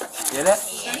 Hear that?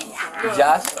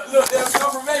 Josh? Look, there's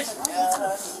confirmation.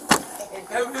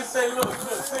 Say, look,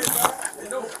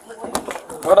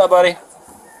 what up, buddy?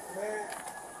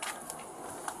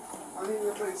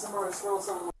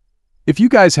 If you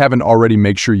guys haven't already,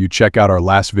 make sure you check out our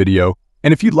last video.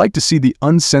 And if you'd like to see the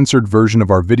uncensored version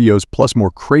of our videos plus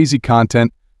more crazy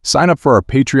content, sign up for our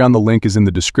Patreon. The link is in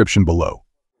the description below.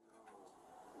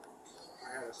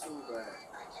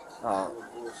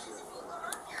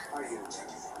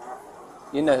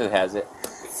 You know who has it.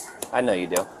 I know you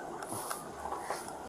do.